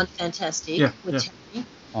Salon Fantastique with Terry,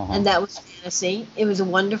 and that was fantasy. It was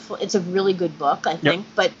it's a really good book, I think,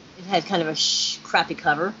 but it had kind of a crappy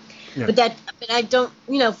cover. Yeah. But I don't,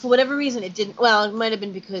 for whatever reason it didn't. Well, it might have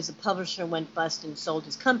been because the publisher went bust and sold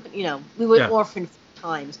his company. We were orphaned 4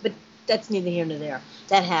 times, but that's neither here nor there.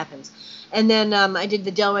 That happens. And then I did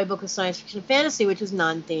the Del Rey book of science fiction and fantasy, which was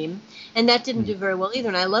non-theme, and that didn't do very well either.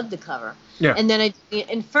 And I loved the cover. Yeah. And then I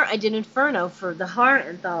did Inferno for the horror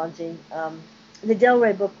anthology. The Del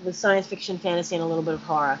Rey book was science fiction, fantasy, and a little bit of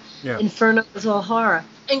horror. Yeah. Inferno was all horror.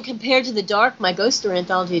 And compared to The Dark, my ghost story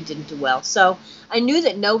anthology didn't do well. So I knew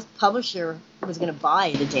that no publisher was going to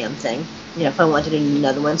buy the damn thing, if I wanted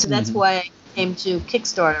another one. So that's why I came to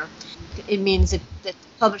Kickstarter. It means that the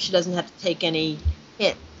publisher doesn't have to take any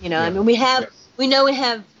hit. I mean, we have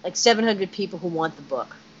like 700 people who want the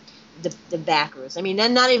book. The backers. I mean,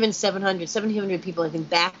 not even 700. 1,700 people have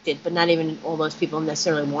backed it, but not even all those people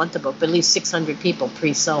necessarily want the book. But at least 600 people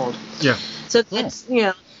pre-sold. Yeah. So that's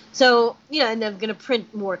and they're going to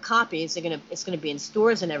print more copies. It's going to be in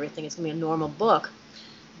stores and everything. It's going to be a normal book,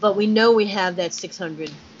 but we know we have that 600.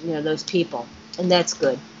 Those people, and that's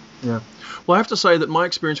good. Yeah. Well, I have to say that my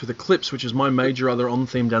experience with Eclipse, which is my major other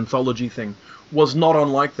on-themed anthology thing, was not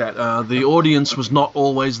unlike that. The audience was not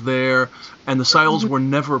always there, and the sales were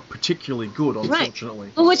never particularly good, unfortunately.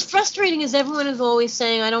 Right. Well, what's frustrating is everyone is always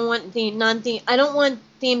saying, I don't want themed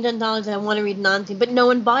anthologies, I want to read non-themed, but no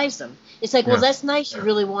one buys them. It's like, well, that's nice, you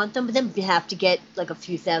really want them, but then you have to get like a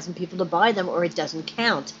few thousand people to buy them, or it doesn't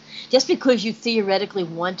count. Just because you theoretically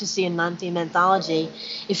want to see a non-themed anthology,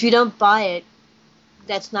 if you don't buy it,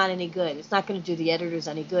 that's not any good. It's not going to do the editors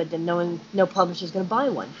any good. Then no publisher is going to buy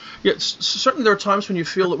one. Yeah, certainly there are times when you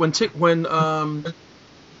feel that when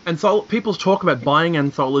people talk about buying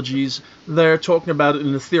anthologies, they're talking about it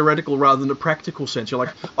in a theoretical rather than a practical sense. You're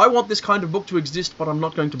like, I want this kind of book to exist, but I'm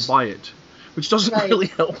not going to buy it, which doesn't really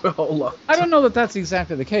help a whole lot. I don't know that that's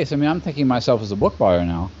exactly the case. I mean, I'm thinking myself as a book buyer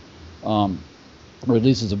now, or at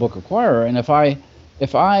least as a book acquirer, and if I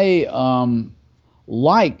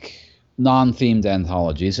like non-themed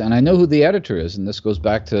anthologies, and I know who the editor is, and this goes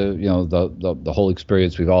back to the whole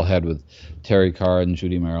experience we've all had with Terry Carr and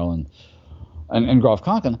Judy Merrill and Groff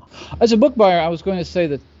Conklin. As a book buyer, I was going to say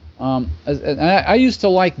that I used to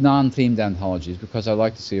like non-themed anthologies because I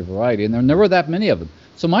like to see a variety, and there never were that many of them.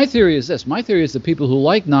 So my theory is this: my theory is that people who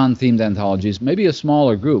like non-themed anthologies, maybe a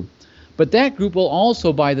smaller group, but that group will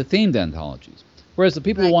also buy the themed anthologies, whereas the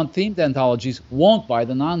people who want themed anthologies won't buy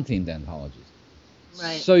the non-themed anthologies.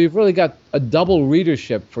 Right. So you've really got a double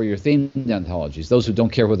readership for your themed anthologies, those who don't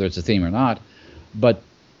care whether it's a theme or not. But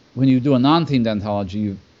when you do a non-themed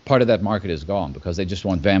anthology, part of that market is gone because they just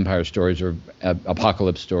want vampire stories or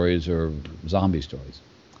apocalypse stories or zombie stories.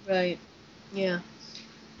 Right. Yeah.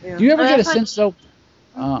 Do you ever get a sense, though?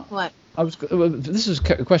 What? This is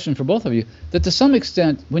a question for both of you. That to some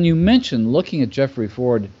extent, when you mention looking at Jeffrey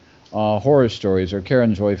Ford horror stories or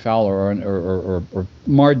Karen Joy Fowler or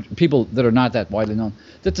people that are not that widely known,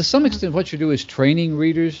 that to some extent what you do is training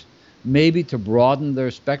readers maybe to broaden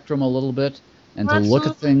their spectrum a little bit and to look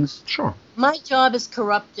at things. Sure. My job is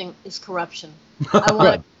corruption.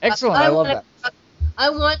 Good. Excellent. I love that. I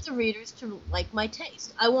want the readers to like my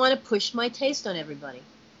taste. I want to push my taste on everybody.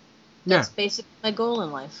 Yeah. That's basically my goal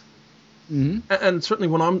in life. Hmm. And certainly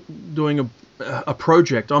when I'm doing a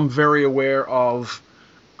project, I'm very aware of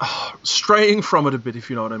straying from it a bit, if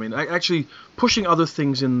you know what I mean. Actually pushing other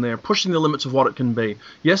things in there, pushing the limits of what it can be.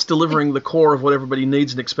 Yes, delivering the core of what everybody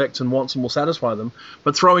needs and expects and wants and will satisfy them,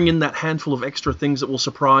 but throwing in that handful of extra things that will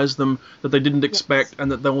surprise them, that they didn't expect, Yes.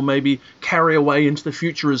 and that they will maybe carry away into the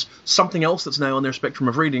future as something else that's now on their spectrum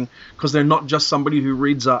of reading, because they're not just somebody who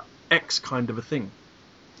reads a X kind of a thing.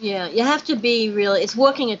 Yeah, you have to be really. It's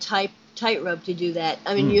walking a tightrope to do that.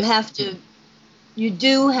 I mean, Mm. you have to. You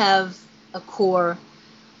do have a core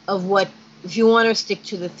of what. If you want to stick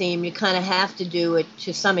to the theme, you kind of have to do it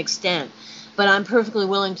to some extent. But I'm perfectly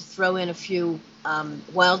willing to throw in a few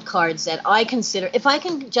wild cards that I consider. If I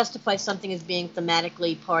can justify something as being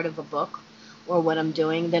thematically part of a book or what I'm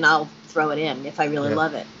doing, then I'll throw it in if I really Yeah.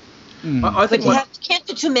 love it. Mm. I But think you can't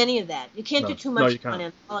do too many of that. You can't do No, too no, much you on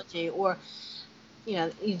can't. anthology, or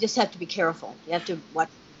you just have to be careful. You have to watch what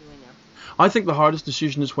you're doing there. I think the hardest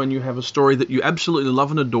decision is when you have a story that you absolutely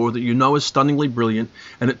love and adore, that you know is stunningly brilliant,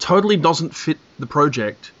 and it totally doesn't fit the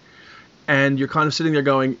project, and you're kind of sitting there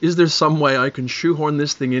going, is there some way I can shoehorn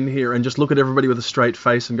this thing in here and just look at everybody with a straight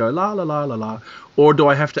face and go, la, la, la, la, la, or do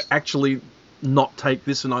I have to actually not take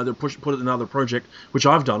this and either put it in another project, which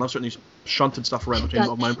I've done. I've certainly shunted stuff around between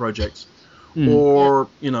Done my own that. projects, Mm. Yeah. or,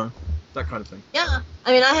 that kind of thing. Yeah.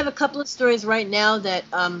 I mean, I have a couple of stories right now that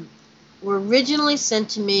were originally sent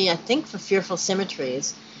to me, I think, for Fearful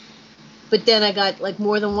Symmetries. But then I got like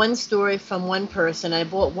more than one story from one person. I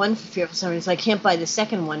bought one for Fearful Symmetries, so I can't buy the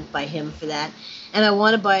second one by him for that. And I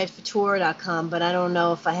want to buy it for Tor.com, but I don't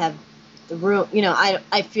know if I have the room.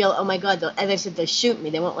 I feel, oh my God, as I said, they'll shoot me.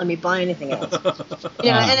 They won't let me buy anything else. Uh-huh.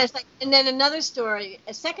 And it's like, and then another story,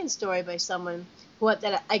 a second story by someone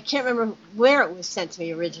that I can't remember where it was sent to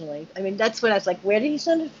me originally. I mean, that's what I was like, where did he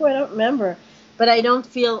send it for? I don't remember, but I don't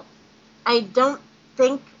think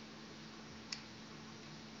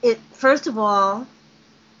it. First of all,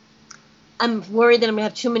 I'm worried that I'm gonna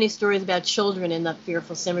have too many stories about children in the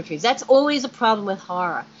Fearful Symmetries. That's always a problem with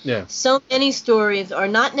horror. Yeah. So many stories are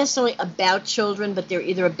not necessarily about children, but they're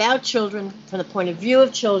either about children from the point of view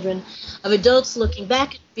of children, of adults looking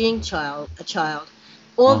back at being a child,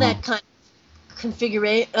 all Uh-huh. that kind of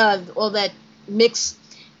configuration, all that mix,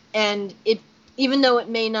 and it, even though it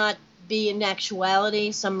may not be in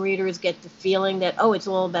actuality, some readers get the feeling that, oh, it's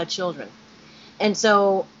all about children, and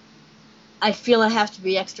so I feel I have to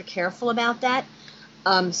be extra careful about that.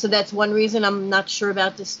 So that's one reason I'm not sure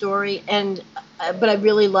about this story, and but I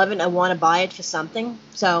really love it. And I want to buy it for something.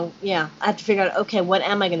 So yeah, I have to figure out, okay, what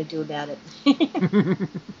am I going to do about it?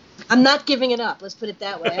 I'm not giving it up. Let's put it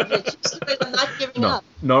that way. I have to choose stories I'm not giving No, up.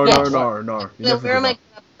 no, Yeah. no, no, no. You Then never where give am I up.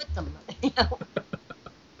 going to put them? You know?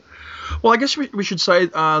 Well, I guess we should say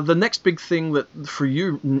the next big thing that for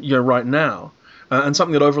you, right now, and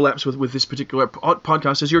something that overlaps with this particular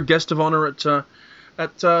podcast is your guest of honor at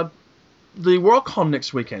the Worldcon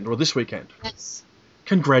next weekend or this weekend. That's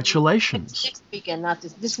Congratulations! next weekend, not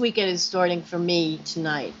this. This weekend is starting for me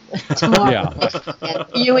tonight. Tomorrow. Yeah. Next weekend.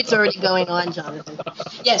 For you, it's already going on, Jonathan.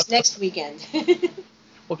 Yes, next weekend.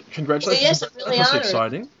 Well, congratulations! Yes, I'm really That's honored.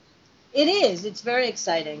 exciting. It is. It's very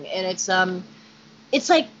exciting, and it's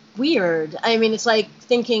like weird. I mean, it's like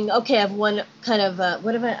thinking, okay, I've won kind of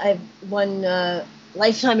what have I've won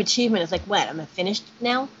lifetime achievement. It's like, what? Am I finished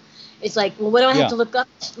now? It's like, well, what do I have Yeah.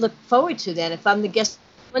 to look forward to then if I'm the guest?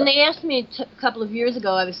 When they asked me a couple of years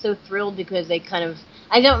ago, I was so thrilled because they kind of,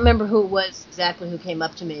 I don't remember who it was exactly who came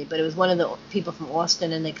up to me, but it was one of the people from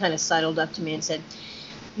Austin, and they kind of sidled up to me and said,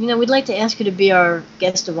 we'd like to ask you to be our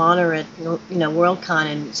guest of honor at, Worldcon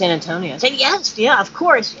in San Antonio. I said, yes, yeah, of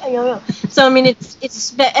course. Yeah. So, I mean, it's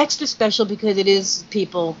extra special because it is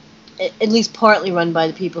people, at least partly run by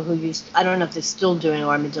the people who I don't know if they're still doing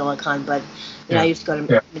ArmadilloCon, but, Yeah. I used to go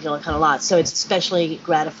to ArmadilloCon a lot. So it's especially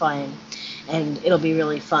gratifying, and it'll be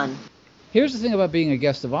really fun. Here's the thing about being a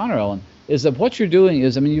guest of honor, Ellen, is that what you're doing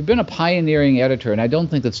is, I mean, you've been a pioneering editor, and I don't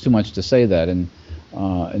think that's too much to say that. And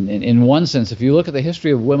in one sense, if you look at the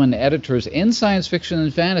history of women editors in science fiction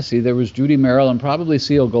and fantasy, there was Judy Merrill and probably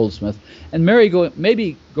C.L. Goldsmith, and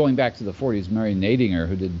maybe going back to the 40s, Mary Nadinger,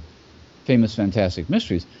 who did famous Fantastic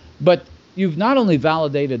Mysteries. But you've not only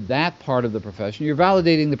validated that part of the profession, you're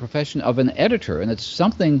validating the profession of an editor, and it's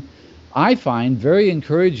something I find very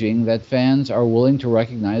encouraging that fans are willing to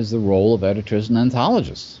recognize the role of editors and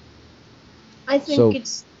anthologists. I think So-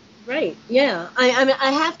 it's great. Yeah. I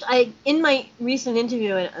mean, in my recent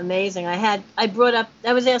interview at Amazing, I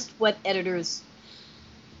was asked what editors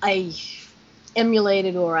I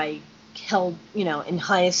emulated or I held, in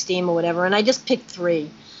high esteem or whatever. And I just picked 3.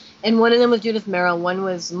 And one of them was Judith Merrill. One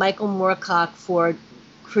was Michael Moorcock for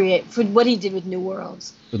what he did with New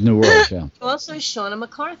Worlds. With New Worlds, yeah. Also, Shauna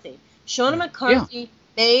McCarthy. Shauna McCarthy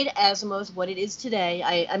made Asimov's what it is today.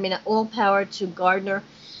 I mean, all power to Gardner,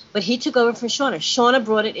 but he took over for Shauna. Shauna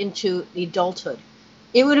brought it into the adulthood.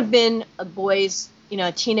 It would have been a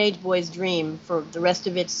teenage boy's dream for the rest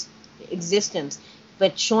of its existence.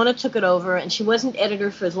 But Shauna took it over, and she wasn't editor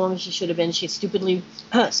for as long as she should have been. She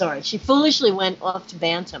she foolishly went off to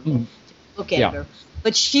Bantam, to book editor.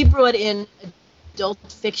 But she brought in adult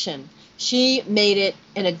fiction. She made it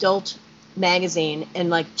an adult magazine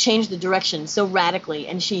and changed the direction so radically.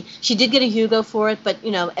 And she did get a Hugo for it, but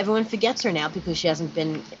everyone forgets her now because she hasn't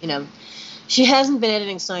been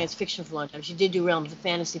editing science fiction for a long time. She did do Realms of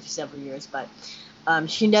Fantasy for several years, but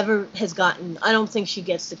she never has gotten. I don't think she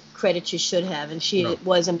gets the credit she should have, and she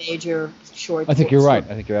was a major short. I think you're right.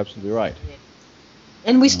 I think you're absolutely right.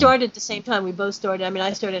 And we started at the same time. We both started. I mean,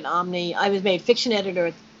 I started at Omni. I was made fiction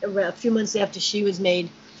editor a few months after she was made.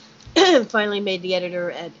 Finally made the editor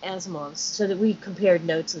at Asimov's, so that we compared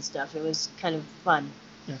notes and stuff. It was kind of fun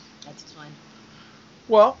at the time.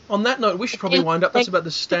 Well, on that note, we should probably wind up. That's about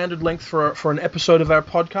the standard length for an episode of our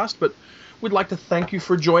podcast, but we'd like to thank you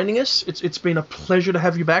for joining us. It's been a pleasure to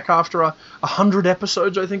have you back after 100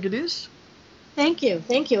 episodes, I think it is. Thank you.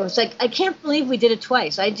 It's I can't believe we did it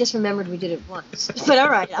twice. I just remembered we did it once. But all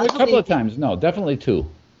right. A couple of times. No, definitely 2.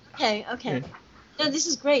 Okay. Yeah. No, this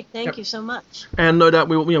is great. Thank you so much. And no doubt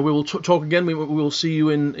we will talk again. We will see you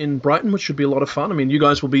in Brighton, which should be a lot of fun. I mean, you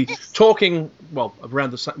guys will be talking,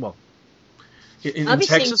 around the same, in I'll be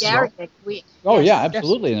Texas seeing Gary as well. next week. Oh, yeah,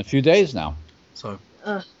 absolutely. In a few days now. So.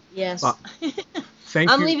 Yes. Thank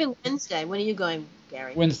you. I'm leaving Wednesday. When are you going,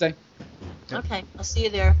 Gary? Wednesday. Okay. I'll see you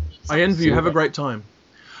there. I envy you. Have a great time.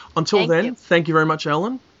 Until then, thank you very much,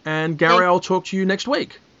 Ellen. And Gary, I'll talk to you next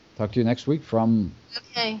week. Talk to you next week from...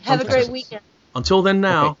 Okay. Have a great weekend. Until then,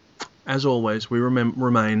 as always, we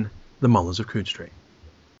remain the Mullers of Coode Street.